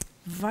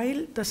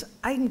 weil das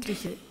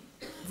Eigentliche,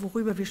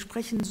 worüber wir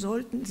sprechen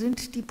sollten,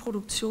 sind die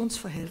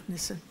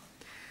Produktionsverhältnisse.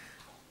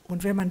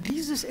 Und wenn man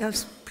dieses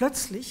erst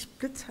plötzlich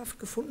blitzhaft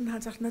gefunden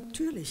hat, sagt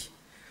natürlich,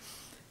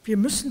 wir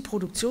müssen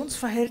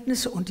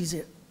Produktionsverhältnisse und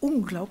diese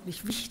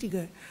unglaublich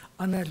wichtige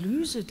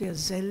Analyse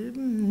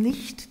derselben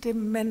nicht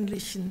dem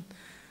männlichen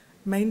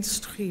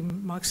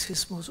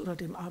Mainstream-Marxismus oder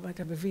dem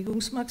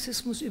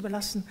Arbeiterbewegungsmarxismus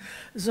überlassen,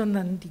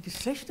 sondern die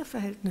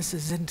Geschlechterverhältnisse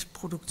sind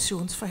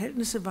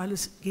Produktionsverhältnisse, weil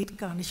es geht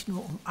gar nicht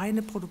nur um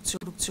eine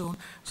Produktion,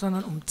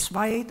 sondern um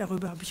zwei,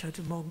 darüber habe ich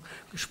heute Morgen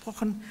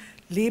gesprochen,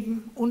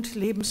 Leben und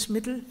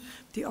Lebensmittel,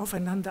 die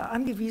aufeinander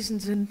angewiesen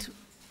sind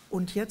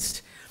und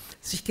jetzt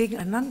sich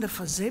gegeneinander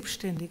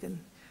verselbstständigen.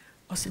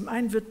 Aus dem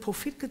einen wird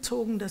Profit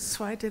gezogen, das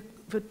zweite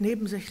wird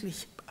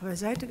nebensächlich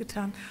beiseite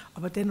getan,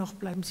 aber dennoch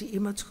bleiben sie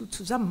immer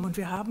zusammen. Und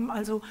wir haben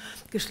also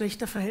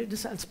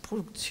Geschlechterverhältnisse als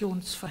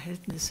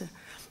Produktionsverhältnisse.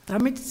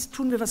 Damit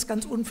tun wir was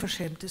ganz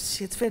Unverschämtes.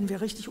 Jetzt werden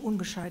wir richtig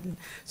unbescheiden,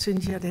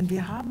 Cynthia, denn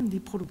wir haben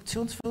die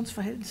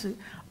Produktionsverhältnisse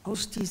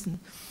aus diesen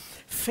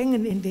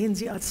Fängen, in denen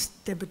sie als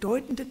der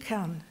bedeutende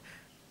Kern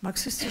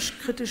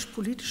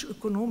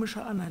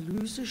marxistisch-kritisch-politisch-ökonomischer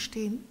Analyse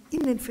stehen,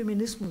 in den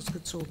Feminismus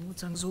gezogen und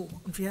sagen so,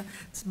 und wir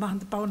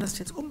bauen das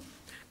jetzt um,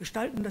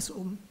 gestalten das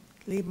um,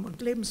 Leben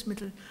und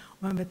Lebensmittel.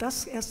 Und wenn wir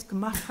das erst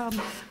gemacht haben,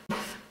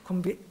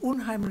 kommen wir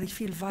unheimlich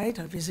viel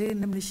weiter. Wir sehen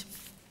nämlich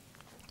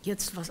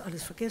jetzt, was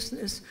alles vergessen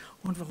ist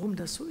und warum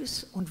das so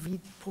ist und wie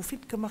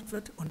Profit gemacht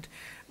wird und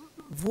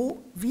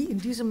wie in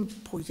diesem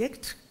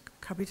Projekt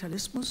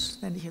Kapitalismus,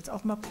 nenne ich jetzt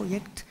auch mal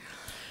Projekt,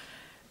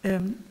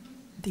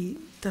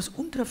 das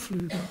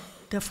Unterpflügen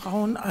der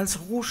Frauen als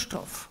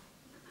Rohstoff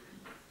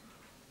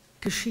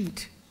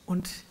geschieht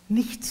und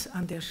nichts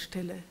an der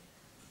Stelle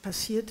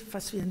passiert,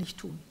 was wir nicht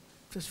tun.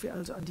 Dass wir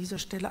also an dieser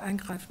Stelle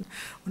eingreifen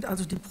und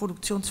also die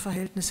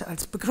Produktionsverhältnisse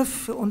als Begriff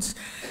für uns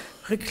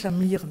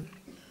reklamieren.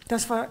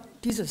 Das war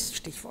dieses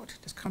Stichwort,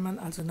 das kann man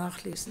also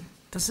nachlesen.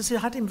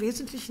 Hat im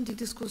Wesentlichen die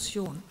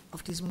Diskussion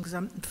auf diesem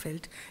gesamten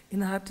Feld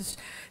innerhalb des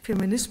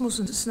Feminismus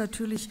und ist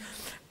natürlich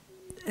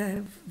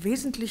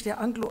wesentlich der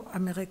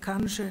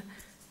angloamerikanische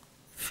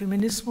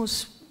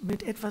Feminismus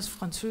mit etwas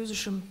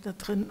Französischem da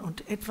drin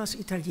und etwas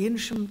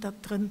Italienischem da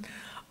drin.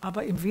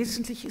 Aber im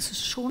Wesentlichen ist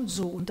es schon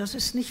so, und das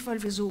ist nicht,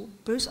 weil wir so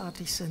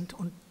bösartig sind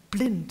und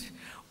blind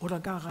oder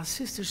gar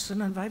rassistisch,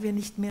 sondern weil wir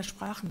nicht mehr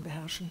Sprachen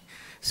beherrschen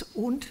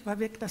und weil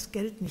wir das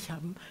Geld nicht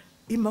haben,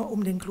 immer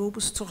um den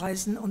Globus zu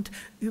reisen und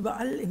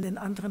überall in den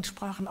anderen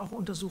Sprachen auch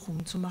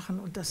Untersuchungen zu machen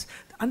und das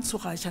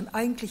anzureichern.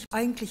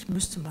 Eigentlich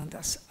müsste man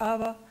das,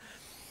 aber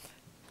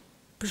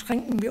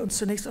beschränken wir uns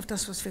zunächst auf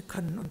das, was wir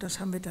können, und das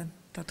haben wir dann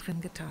da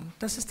drin getan.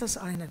 Das ist das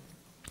eine.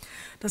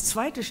 Das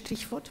zweite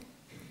Stichwort,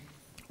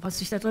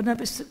 was ich da drin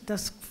habe, ist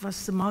das,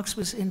 was the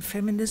Marxism and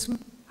Feminism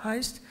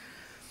heißt.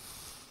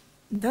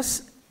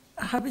 Das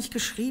habe ich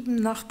geschrieben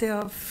nach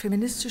der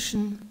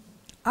feministischen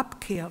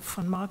Abkehr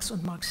von Marx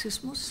und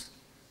Marxismus,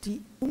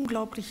 die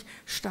unglaublich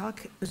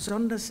stark,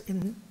 besonders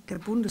in der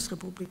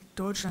Bundesrepublik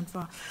Deutschland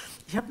war.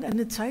 Ich habe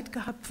eine Zeit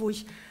gehabt, wo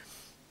ich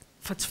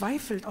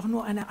verzweifelt auch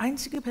nur eine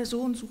einzige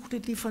Person suchte,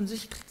 die von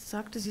sich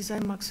sagte, sie sei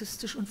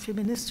marxistisch und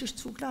feministisch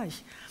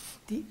zugleich.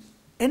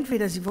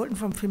 Entweder sie wollten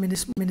vom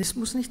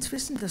Feminismus nichts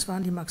wissen, das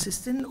waren die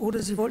Marxistinnen,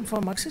 oder sie wollten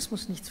vom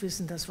Marxismus nichts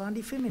wissen, das waren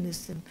die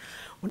Feministinnen.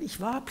 Und ich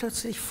war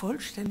plötzlich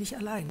vollständig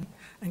allein.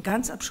 Ein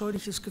ganz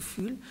abscheuliches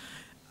Gefühl.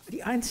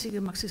 Die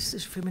einzige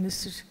marxistische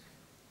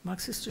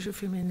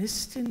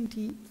Feministin,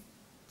 die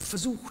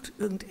versucht,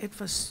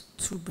 irgendetwas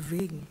zu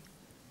bewegen.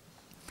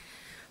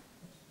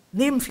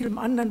 Neben vielem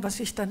anderen,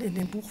 was ich dann in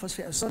dem Buch, was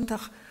wir erst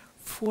Sonntag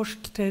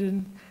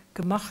vorstellen,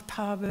 gemacht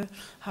habe,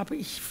 habe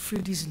ich für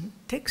diesen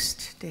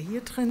Text, der hier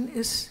drin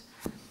ist,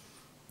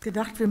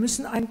 gedacht, wir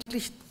müssen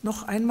eigentlich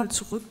noch einmal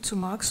zurück zu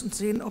Marx und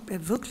sehen, ob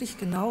er wirklich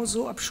genau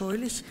so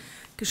abscheulich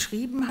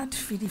geschrieben hat,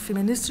 wie die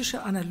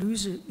feministische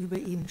Analyse über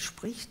ihn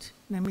spricht,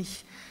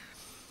 nämlich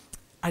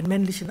einen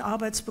männlichen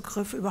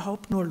Arbeitsbegriff,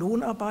 überhaupt nur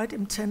Lohnarbeit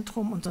im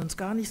Zentrum und sonst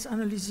gar nichts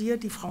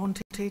analysiert, die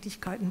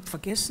Frauentätigkeiten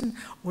vergessen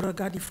oder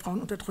gar die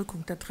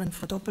Frauenunterdrückung da drin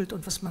verdoppelt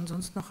und was man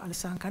sonst noch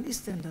alles sagen kann.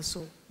 Ist denn das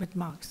so mit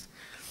Marx?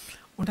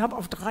 Und habe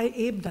auf 3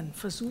 Ebenen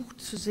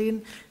versucht zu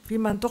sehen, wie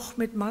man doch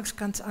mit Marx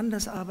ganz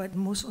anders arbeiten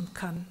muss und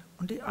kann.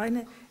 Und die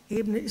eine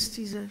Ebene ist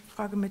diese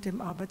Frage mit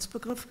dem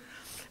Arbeitsbegriff.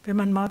 Wenn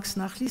man Marx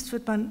nachliest,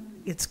 wird man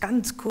jetzt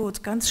ganz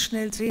kurz, ganz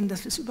schnell sehen,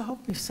 das ist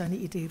überhaupt nicht seine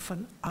Idee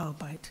von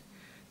Arbeit,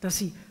 dass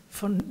sie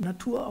von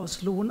Natur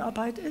aus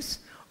Lohnarbeit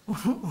ist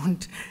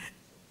und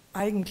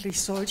eigentlich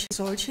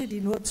solche,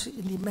 die nur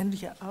in die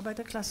männliche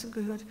Arbeiterklasse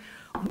gehört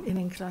und in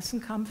den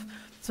Klassenkampf,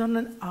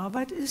 sondern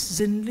Arbeit ist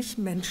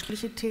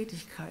sinnlich-menschliche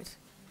Tätigkeit,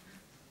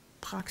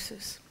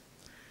 Praxis.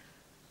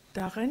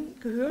 Darin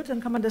gehört,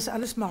 dann kann man das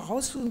alles mal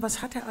raussuchen,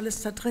 was hat er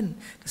alles da drin?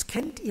 Das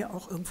kennt ihr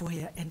auch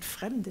irgendwoher,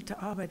 entfremdete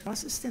Arbeit,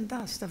 was ist denn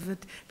das? Da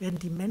werden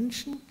die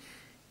Menschen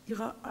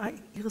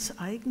ihres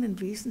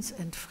eigenen Wesens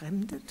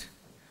entfremdet,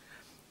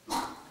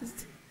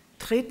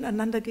 treten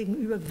einander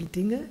gegenüber wie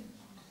Dinge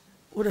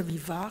oder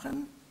wie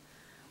Waren.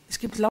 Es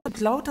gibt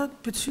lauter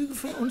Bezüge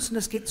von uns, und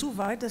das geht so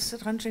weit, dass da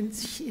dran steht,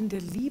 sich in der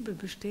Liebe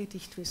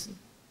bestätigt wissen.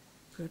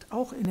 Gehört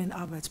auch in den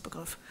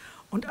Arbeitsbegriff.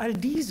 Und all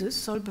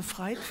dieses soll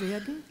befreit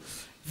werden,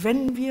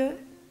 wenn wir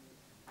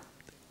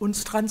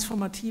uns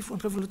transformativ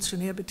und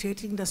revolutionär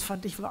betätigen. Das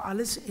fand ich, war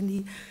alles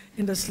in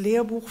das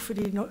Lehrbuch für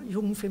die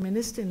jungen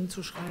Feministinnen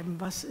zu schreiben.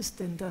 Was ist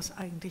denn das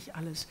eigentlich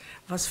alles,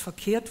 was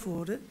verkehrt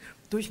wurde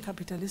durch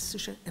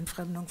kapitalistische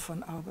Entfremdung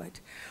von Arbeit?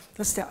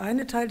 Das ist der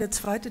eine Teil. Der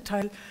zweite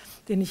Teil,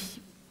 den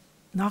ich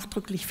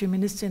nachdrücklich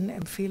Feministinnen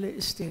empfehle,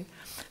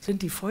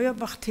 sind die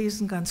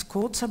Feuerbach-Thesen. Ganz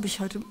kurz, habe ich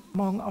heute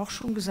Morgen auch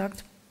schon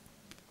gesagt,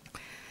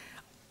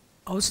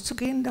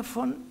 auszugehen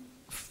davon,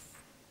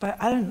 bei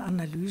allen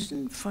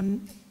Analysen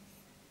von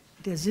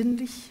der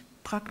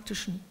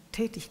sinnlich-praktischen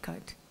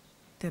Tätigkeit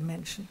der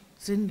Menschen,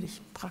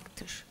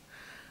 sinnlich-praktisch,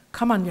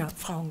 kann man ja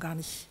Frauen gar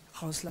nicht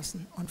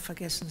rauslassen und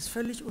vergessen. Das ist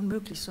völlig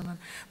unmöglich, sondern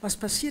was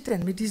passiert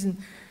denn mit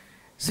diesen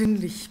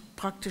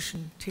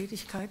sinnlich-praktischen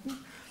Tätigkeiten?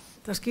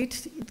 Das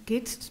geht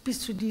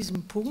bis zu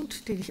diesem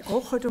Punkt, den ich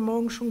auch heute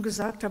Morgen schon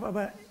gesagt habe,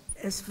 aber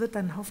es wird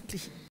dann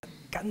hoffentlich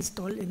ganz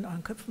doll in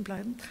euren Köpfen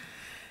bleiben,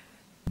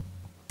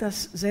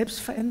 dass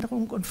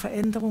Selbstveränderung und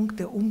Veränderung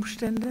der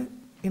Umstände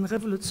in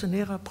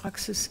revolutionärer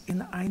Praxis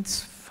in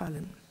eins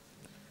fallen.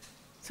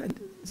 Das ist ein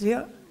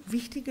sehr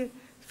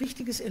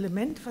wichtiges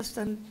Element, was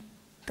dann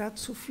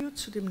dazu führt,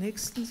 zu dem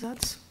nächsten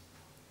Satz.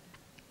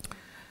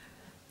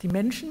 Die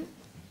Menschen,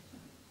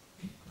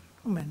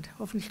 Moment,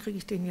 hoffentlich kriege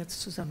ich den jetzt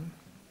zusammen.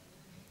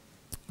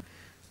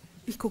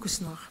 Ich gucke es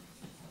nach.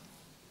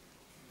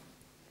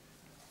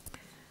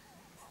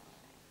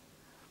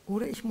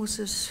 Oder ich muss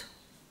es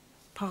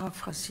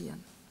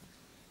paraphrasieren.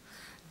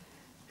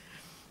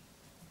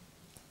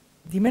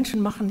 Die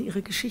Menschen machen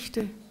ihre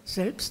Geschichte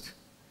selbst,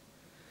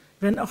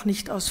 wenn auch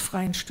nicht aus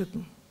freien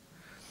Stücken.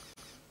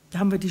 Da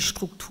haben wir die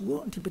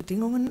Struktur und die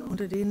Bedingungen,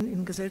 unter denen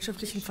in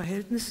gesellschaftlichen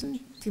Verhältnissen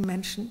die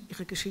Menschen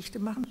ihre Geschichte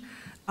machen,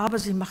 aber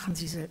sie machen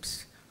sie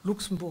selbst.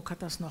 Luxemburg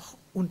hat das noch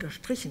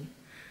unterstrichen.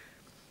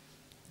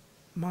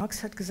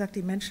 Marx hat gesagt,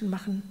 die Menschen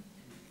machen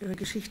ihre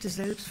Geschichte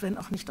selbst, wenn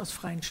auch nicht aus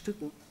freien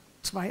Stücken.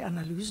 2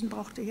 Analysen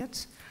braucht er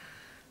jetzt.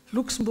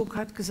 Luxemburg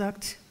hat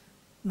gesagt,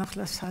 nach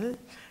Lassalle,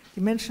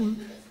 die Menschen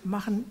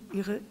machen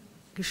ihre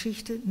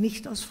Geschichte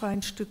nicht aus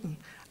freien Stücken,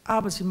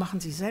 aber sie machen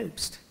sie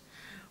selbst.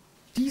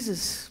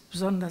 Dieses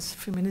besonders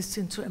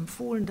Feministinnen zu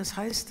empfohlen, das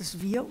heißt,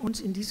 dass wir uns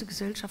in diese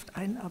Gesellschaft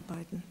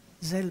einarbeiten,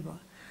 selber.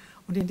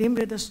 Und indem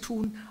wir das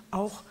tun,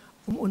 auch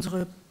um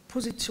unsere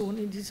Position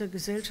in dieser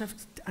Gesellschaft,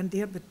 an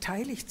der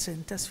beteiligt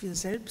sind, dass wir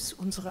selbst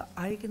unsere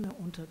eigene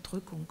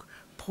Unterdrückung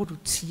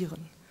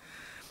produzieren.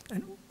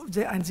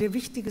 Ein sehr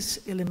wichtiges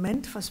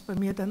Element, was bei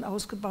mir dann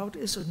ausgebaut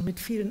ist und mit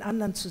vielen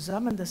anderen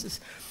zusammen, das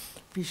ist,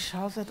 wie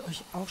Shahrzad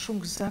euch auch schon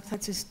gesagt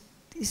hat, ist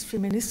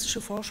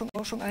feministische Forschung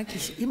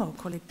eigentlich immer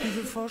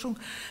kollektive Forschung,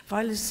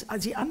 weil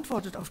sie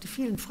antwortet auf die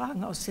vielen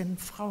Fragen aus den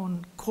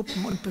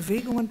Frauengruppen und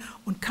Bewegungen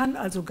und kann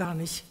also gar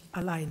nicht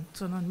allein,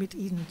 sondern mit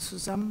ihnen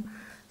zusammen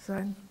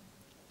sein.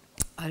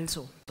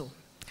 Also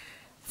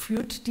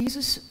führt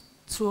dieses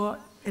zur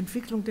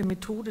Entwicklung der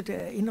Methode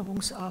der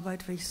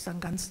Erinnerungsarbeit, welches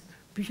dann ganz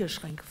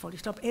Bücherschränke voll.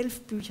 Ich glaube,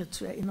 11 Bücher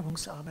zur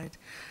Erinnerungsarbeit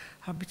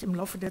habe ich im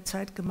Laufe der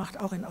Zeit gemacht,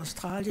 auch in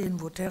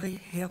Australien, wo Terry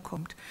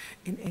herkommt,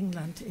 in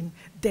England, in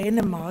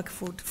Dänemark,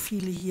 wo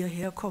viele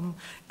hierher kommen.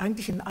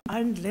 Eigentlich in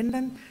allen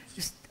Ländern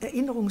ist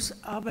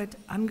Erinnerungsarbeit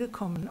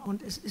angekommen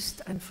und es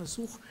ist ein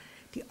Versuch,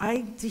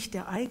 sich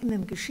der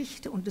eigenen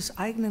Geschichte und des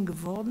eigenen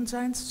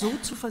Gewordenseins so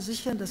zu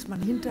versichern, dass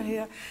man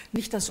hinterher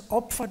nicht das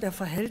Opfer der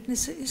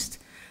Verhältnisse ist,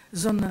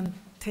 sondern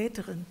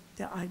Täterin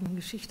der eigenen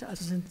Geschichte,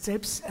 also sind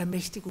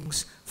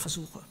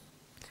Selbstermächtigungsversuche.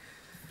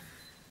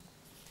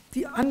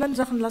 Die anderen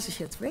Sachen lasse ich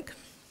jetzt weg.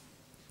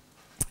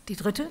 Die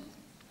dritte,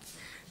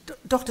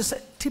 doch, das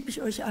tippe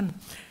ich euch an,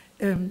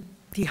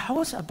 die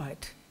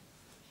Hausarbeit.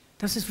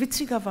 Das ist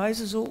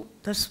witzigerweise so,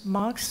 dass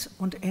Marx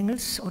und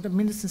Engels, oder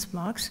mindestens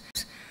Marx,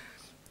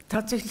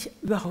 tatsächlich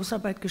über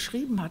Hausarbeit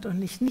geschrieben hat und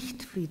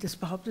nicht, wie das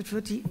behauptet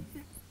wird,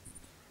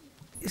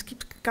 es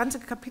gibt ganze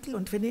Kapitel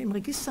und wenn ihr im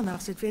Register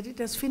nachseht, werdet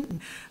ihr das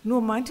finden.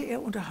 Nur meinte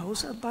er unter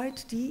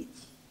Hausarbeit die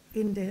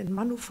in den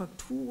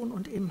Manufakturen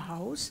und im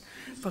Haus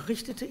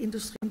verrichtete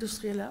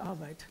industrielle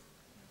Arbeit,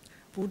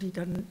 wo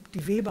dann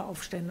die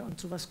Weberaufstände und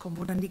sowas kommen,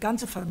 wo dann die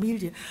ganze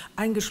Familie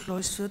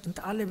eingeschleust wird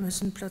und alle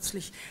müssen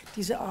plötzlich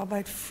diese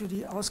Arbeit für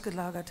die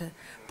ausgelagerte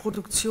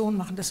Produktion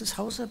machen. Das ist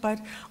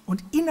Hausarbeit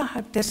und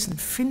innerhalb dessen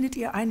findet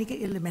ihr einige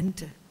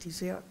Elemente, die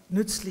sehr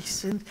nützlich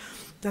sind,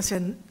 dass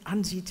er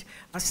ansieht,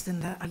 was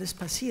denn da alles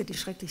passiert, die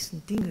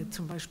schrecklichsten Dinge,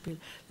 zum Beispiel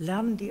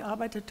lernen die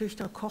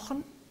Arbeitertöchter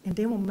kochen in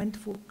dem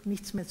Moment, wo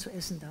nichts mehr zu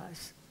essen da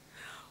ist.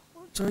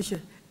 Und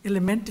solche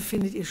Elemente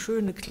findet ihr,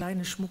 schöne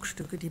kleine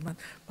Schmuckstücke, die man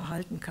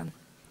behalten kann.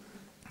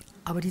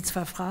 Aber die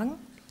 2 Fragen,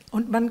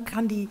 und man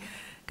kann die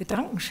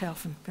Gedanken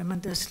schärfen, wenn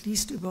man das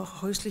liest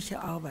über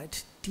häusliche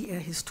Arbeit, die er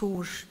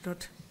historisch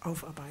dort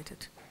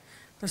aufarbeitet.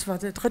 Das war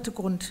der dritte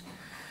Grund,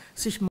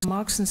 sich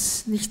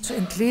Marxens nicht zu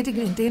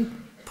entledigen in den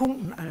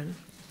Punkten allen.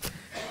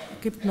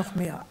 Es gibt noch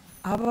mehr.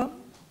 Aber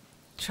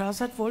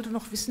Shahrzad wollte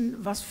noch wissen,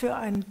 was für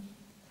ein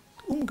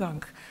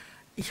Umgang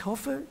ich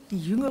hoffe, die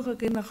jüngere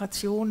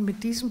Generation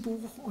mit diesem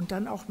Buch und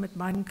dann auch mit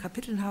meinen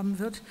Kapiteln haben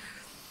wird.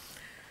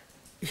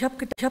 Ich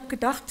habe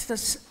gedacht,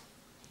 dass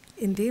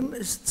indem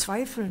es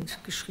zweifelnd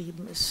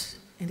geschrieben ist,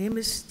 indem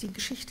es die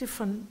Geschichte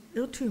von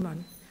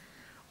Irrtümern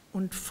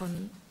und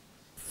von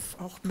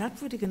auch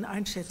merkwürdigen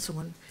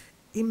Einschätzungen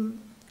im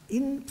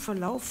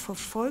Verlauf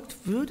verfolgt,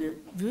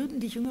 würden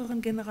die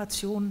jüngeren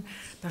Generationen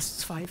das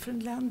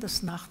Zweifeln lernen,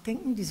 das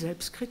Nachdenken, die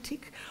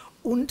Selbstkritik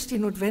und die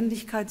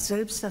Notwendigkeit,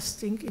 selbst das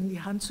Ding in die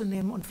Hand zu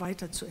nehmen und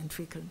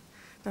weiterzuentwickeln.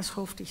 Das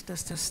hoffte ich,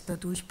 dass das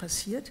dadurch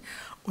passiert.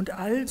 Und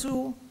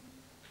also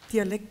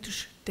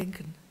dialektisch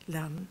denken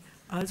lernen,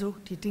 also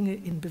die Dinge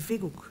in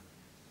Bewegung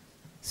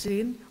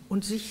sehen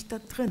und sich da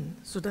drin,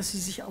 sodass sie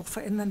sich auch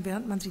verändern,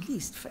 während man sie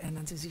liest,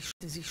 verändern sie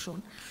sich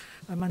schon,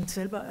 weil man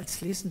selber als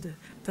Lesende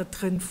da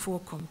drin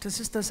vorkommt. Das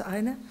ist das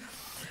eine.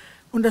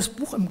 Und das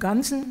Buch im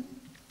Ganzen,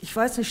 ich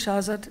weiß nicht,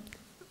 Shahrzad,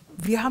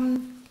 wir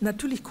haben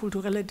natürlich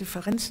kulturelle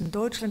Differenzen.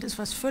 Deutschland ist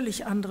was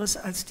völlig anderes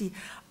als die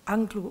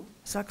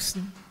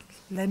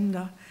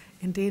Anglo-Sachsen-Länder,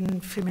 in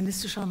denen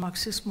feministischer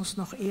Marxismus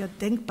noch eher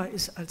denkbar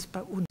ist als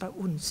bei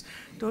uns.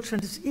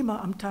 Deutschland ist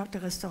immer am Tag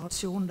der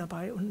Restauration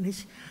dabei und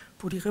nicht,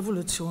 wo die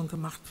Revolution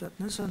gemacht wird,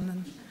 ne,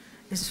 sondern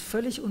es ist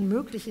völlig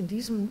unmöglich, in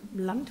diesem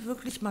Land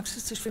wirklich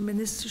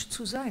marxistisch-feministisch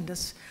zu sein.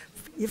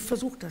 Ihr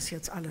versucht das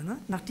jetzt alle. Ne?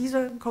 Nach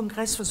diesem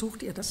Kongress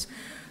versucht ihr das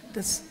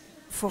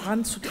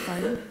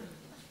voranzutreiben.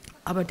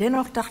 Aber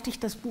dennoch dachte ich,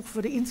 das Buch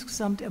würde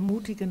insgesamt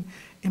ermutigen,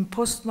 im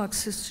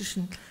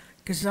postmarxistischen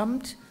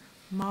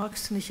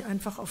Gesamt-Marx nicht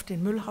einfach auf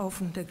den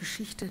Müllhaufen der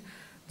Geschichte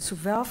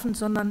zu werfen,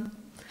 sondern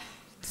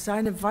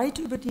seine weit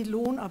über die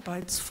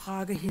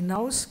Lohnarbeitsfrage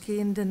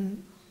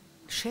hinausgehenden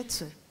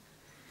Schätze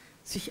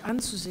sich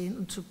anzusehen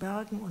und zu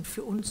bergen und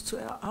für uns zu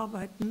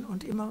erarbeiten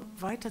und immer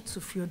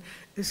weiterzuführen.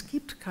 Es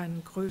gibt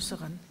keinen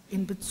größeren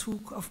in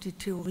Bezug auf die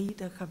Theorie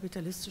der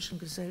kapitalistischen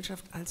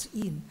Gesellschaft als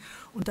ihn.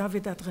 Und da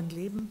wir da drin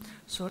leben,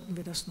 sollten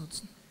wir das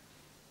nutzen.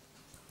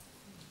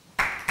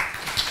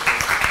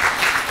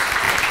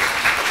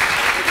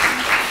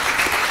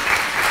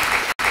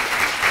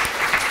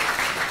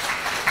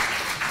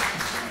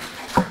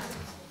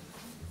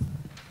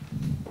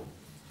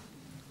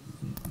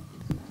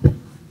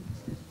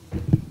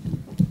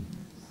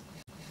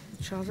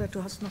 Shahrzad,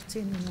 du hast noch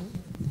 10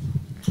 Minuten.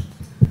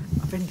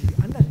 Aber wenn die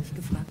anderen nicht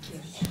gefragt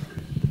werden.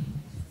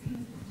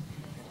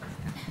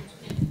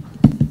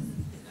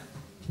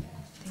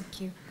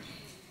 Thank you.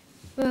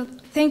 Well,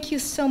 thank you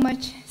so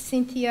much,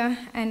 Cynthia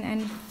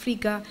and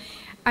Frigga.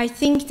 I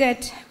think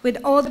that with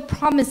all the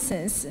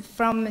promises,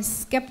 from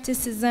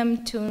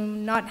skepticism to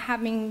not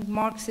having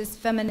Marxist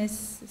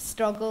feminist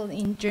struggle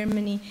in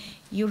Germany,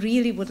 you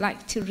really would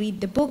like to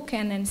read the book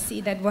and see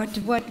that what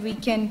we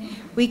can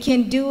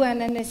do,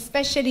 and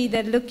especially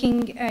that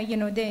looking,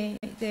 the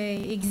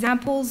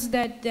examples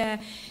that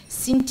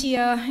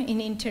Cynthia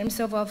in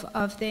terms of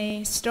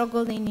the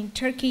struggle in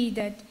Turkey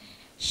that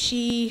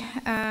she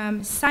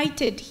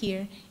cited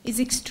here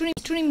is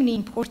extremely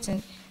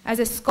important. As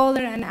a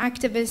scholar and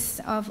activist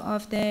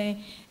of the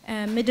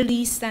Middle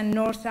East and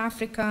North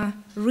Africa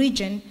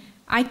region,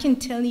 I can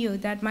tell you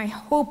that my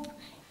hope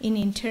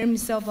in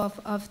terms of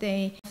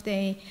the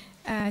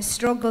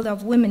struggle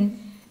of women,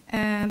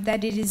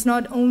 that it is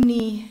not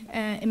only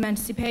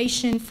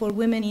emancipation for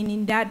women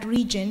in that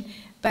region,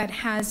 but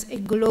has a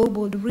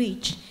global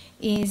reach,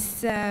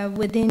 is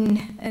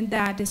within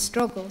that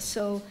struggle.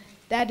 So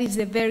that is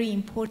a very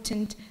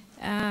important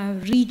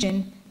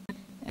region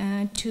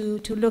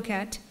to look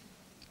at.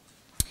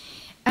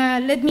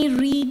 Let me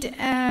read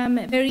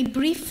very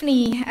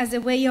briefly, as a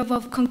way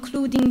of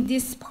concluding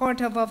this part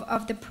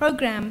of the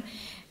program,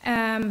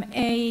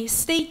 a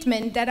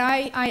statement that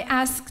I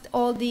asked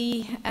all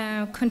the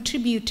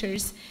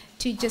contributors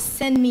to just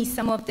send me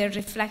some of their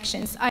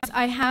reflections.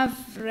 I have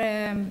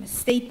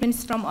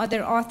statements from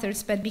other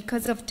authors, but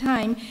because of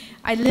time,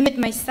 I limit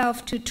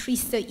myself to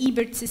Trista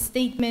Ebert's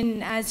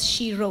statement as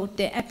she wrote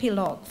the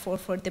epilogue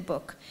for the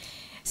book.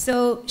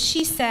 So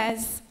she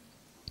says,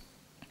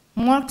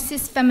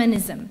 Marxist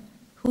feminism,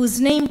 whose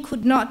name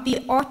could not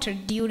be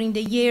uttered during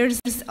the years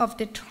of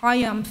the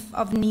triumph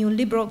of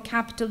neoliberal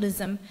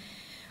capitalism,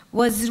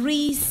 was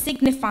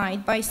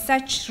re-signified by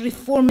such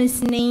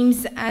reformist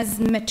names as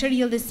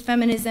materialist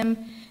feminism,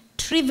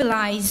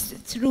 trivialized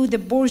through the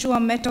bourgeois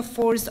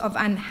metaphors of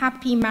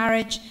unhappy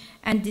marriage,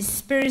 and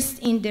dispersed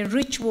in the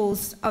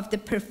rituals of the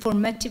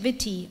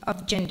performativity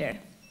of gender.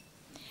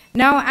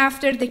 Now,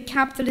 after the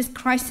capitalist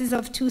crisis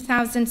of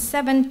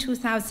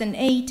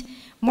 2007-2008,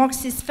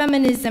 Marxist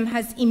feminism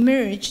has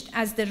emerged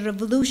as the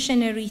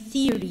revolutionary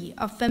theory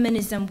of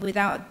feminism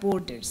without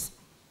borders.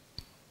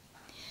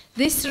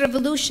 This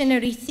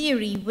revolutionary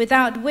theory,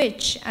 without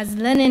which, as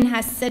Lenin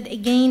has said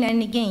again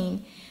and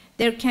again,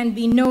 there can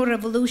be no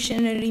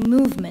revolutionary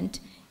movement,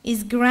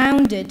 is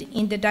grounded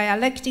in the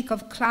dialectic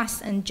of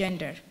class and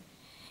gender.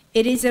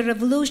 It is a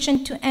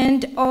revolution to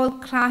end all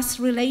class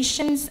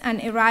relations and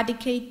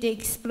eradicate the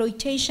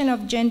exploitation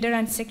of gender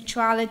and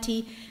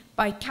sexuality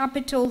by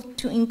capital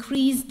to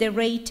increase the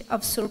rate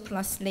of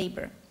surplus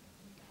labor.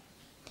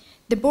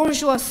 The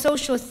bourgeois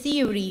social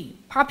theory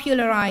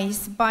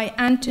popularized by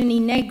Anthony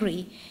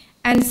Negri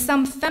and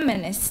some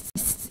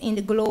feminists in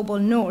the global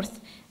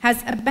north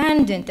has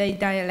abandoned the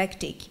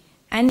dialectic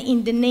and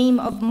in the name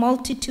of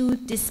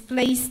multitude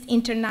displaced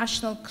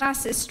international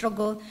class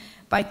struggle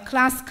by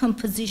class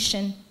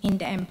composition in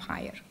the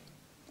empire.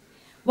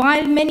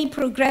 While many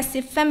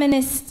progressive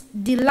feminists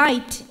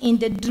delight in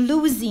the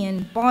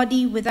Deleuzian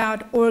body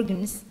without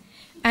organs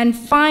and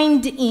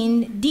find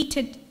in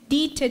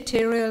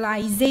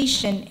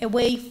deterritorialization a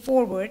way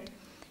forward,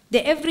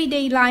 the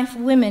everyday life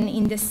women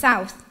in the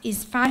South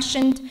is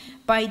fashioned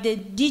by the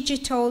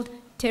digital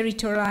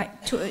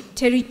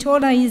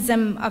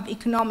territorialism of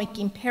economic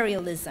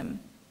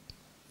imperialism.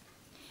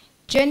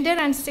 Gender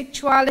and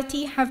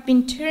sexuality have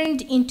been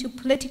turned into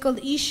political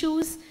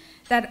issues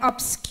that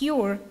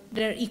obscure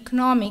their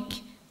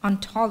economic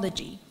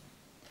ontology.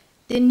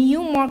 The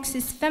new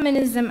Marxist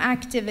feminism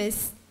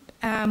activist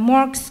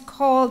Marx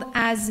called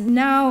as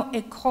now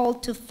a call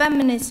to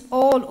feminists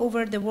all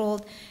over the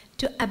world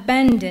to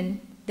abandon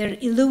their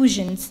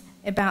illusions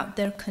about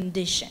their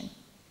condition.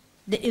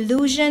 The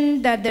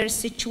illusion that their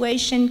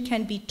situation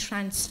can be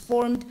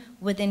transformed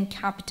within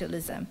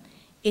capitalism.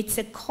 It's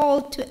a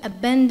call to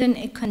abandon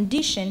a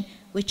condition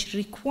which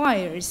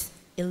requires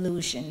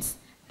illusions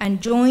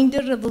and join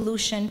the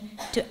revolution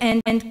to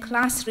end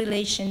class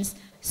relations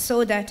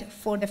so that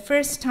for the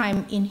first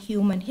time in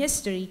human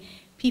history,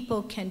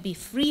 people can be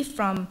free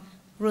from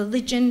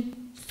religion,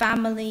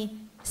 family,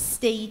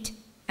 state,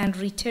 and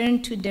return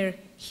to their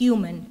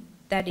human,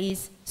 that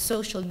is,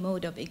 social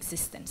mode of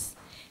existence.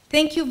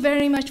 Thank you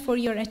very much for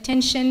your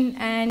attention,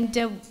 and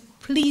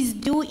please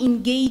do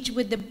engage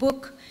with the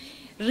book,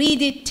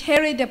 read it,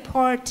 tear it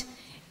apart,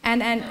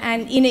 and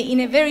in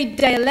a very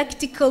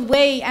dialectical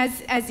way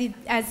as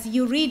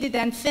you read it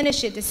and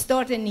finish it,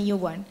 start a new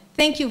one.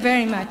 Thank you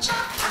very much.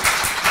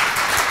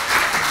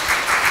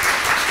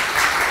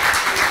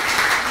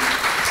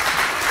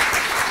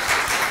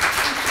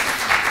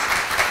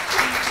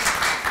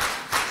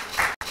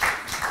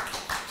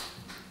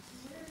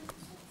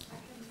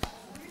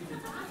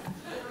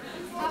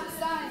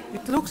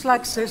 It looks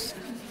like this,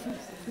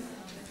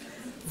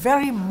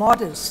 very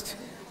modest,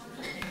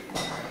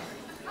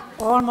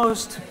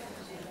 almost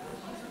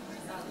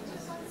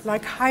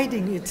like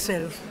hiding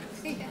itself.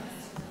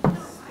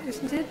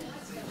 Isn't it?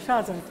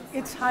 Shahrzad,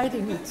 it's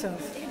hiding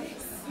itself.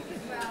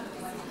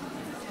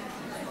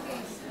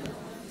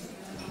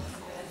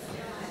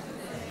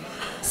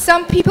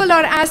 Some people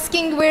are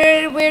asking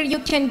where you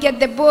can get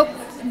the book.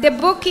 The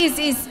book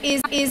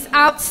is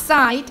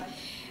outside.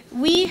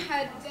 We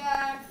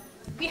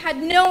had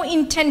no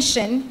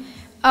intention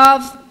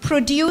of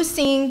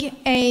producing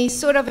a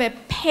sort of a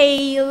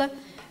pale,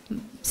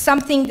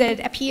 something that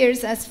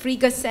appears, as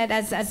Frigga said,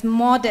 as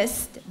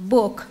modest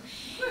book.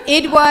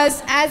 It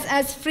was,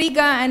 as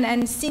Frigga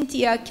and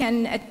Cynthia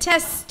can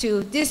attest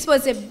to, this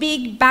was a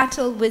big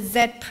battle with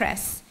Z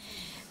Press.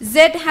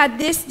 Z had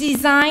this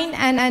design,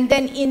 and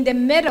then in the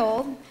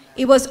middle,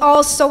 it was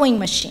all sewing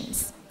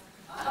machines.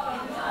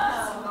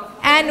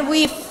 And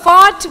we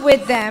fought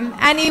with them,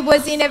 and it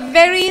was in a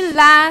very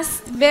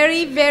last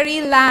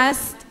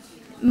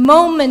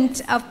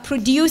moment of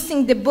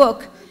producing the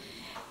book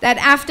that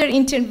after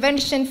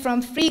intervention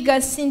from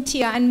Frigga,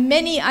 Cynthia, and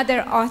many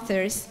other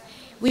authors,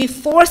 we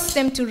forced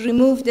them to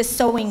remove the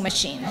sewing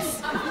machines.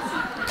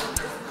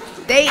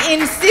 They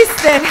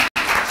insisted.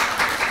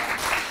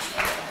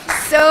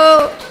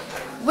 So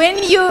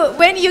when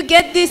you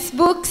get this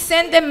book,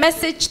 send a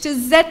message to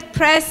Z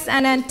Press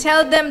and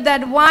tell them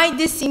that why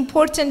this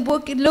important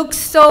book, it looks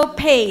so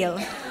pale.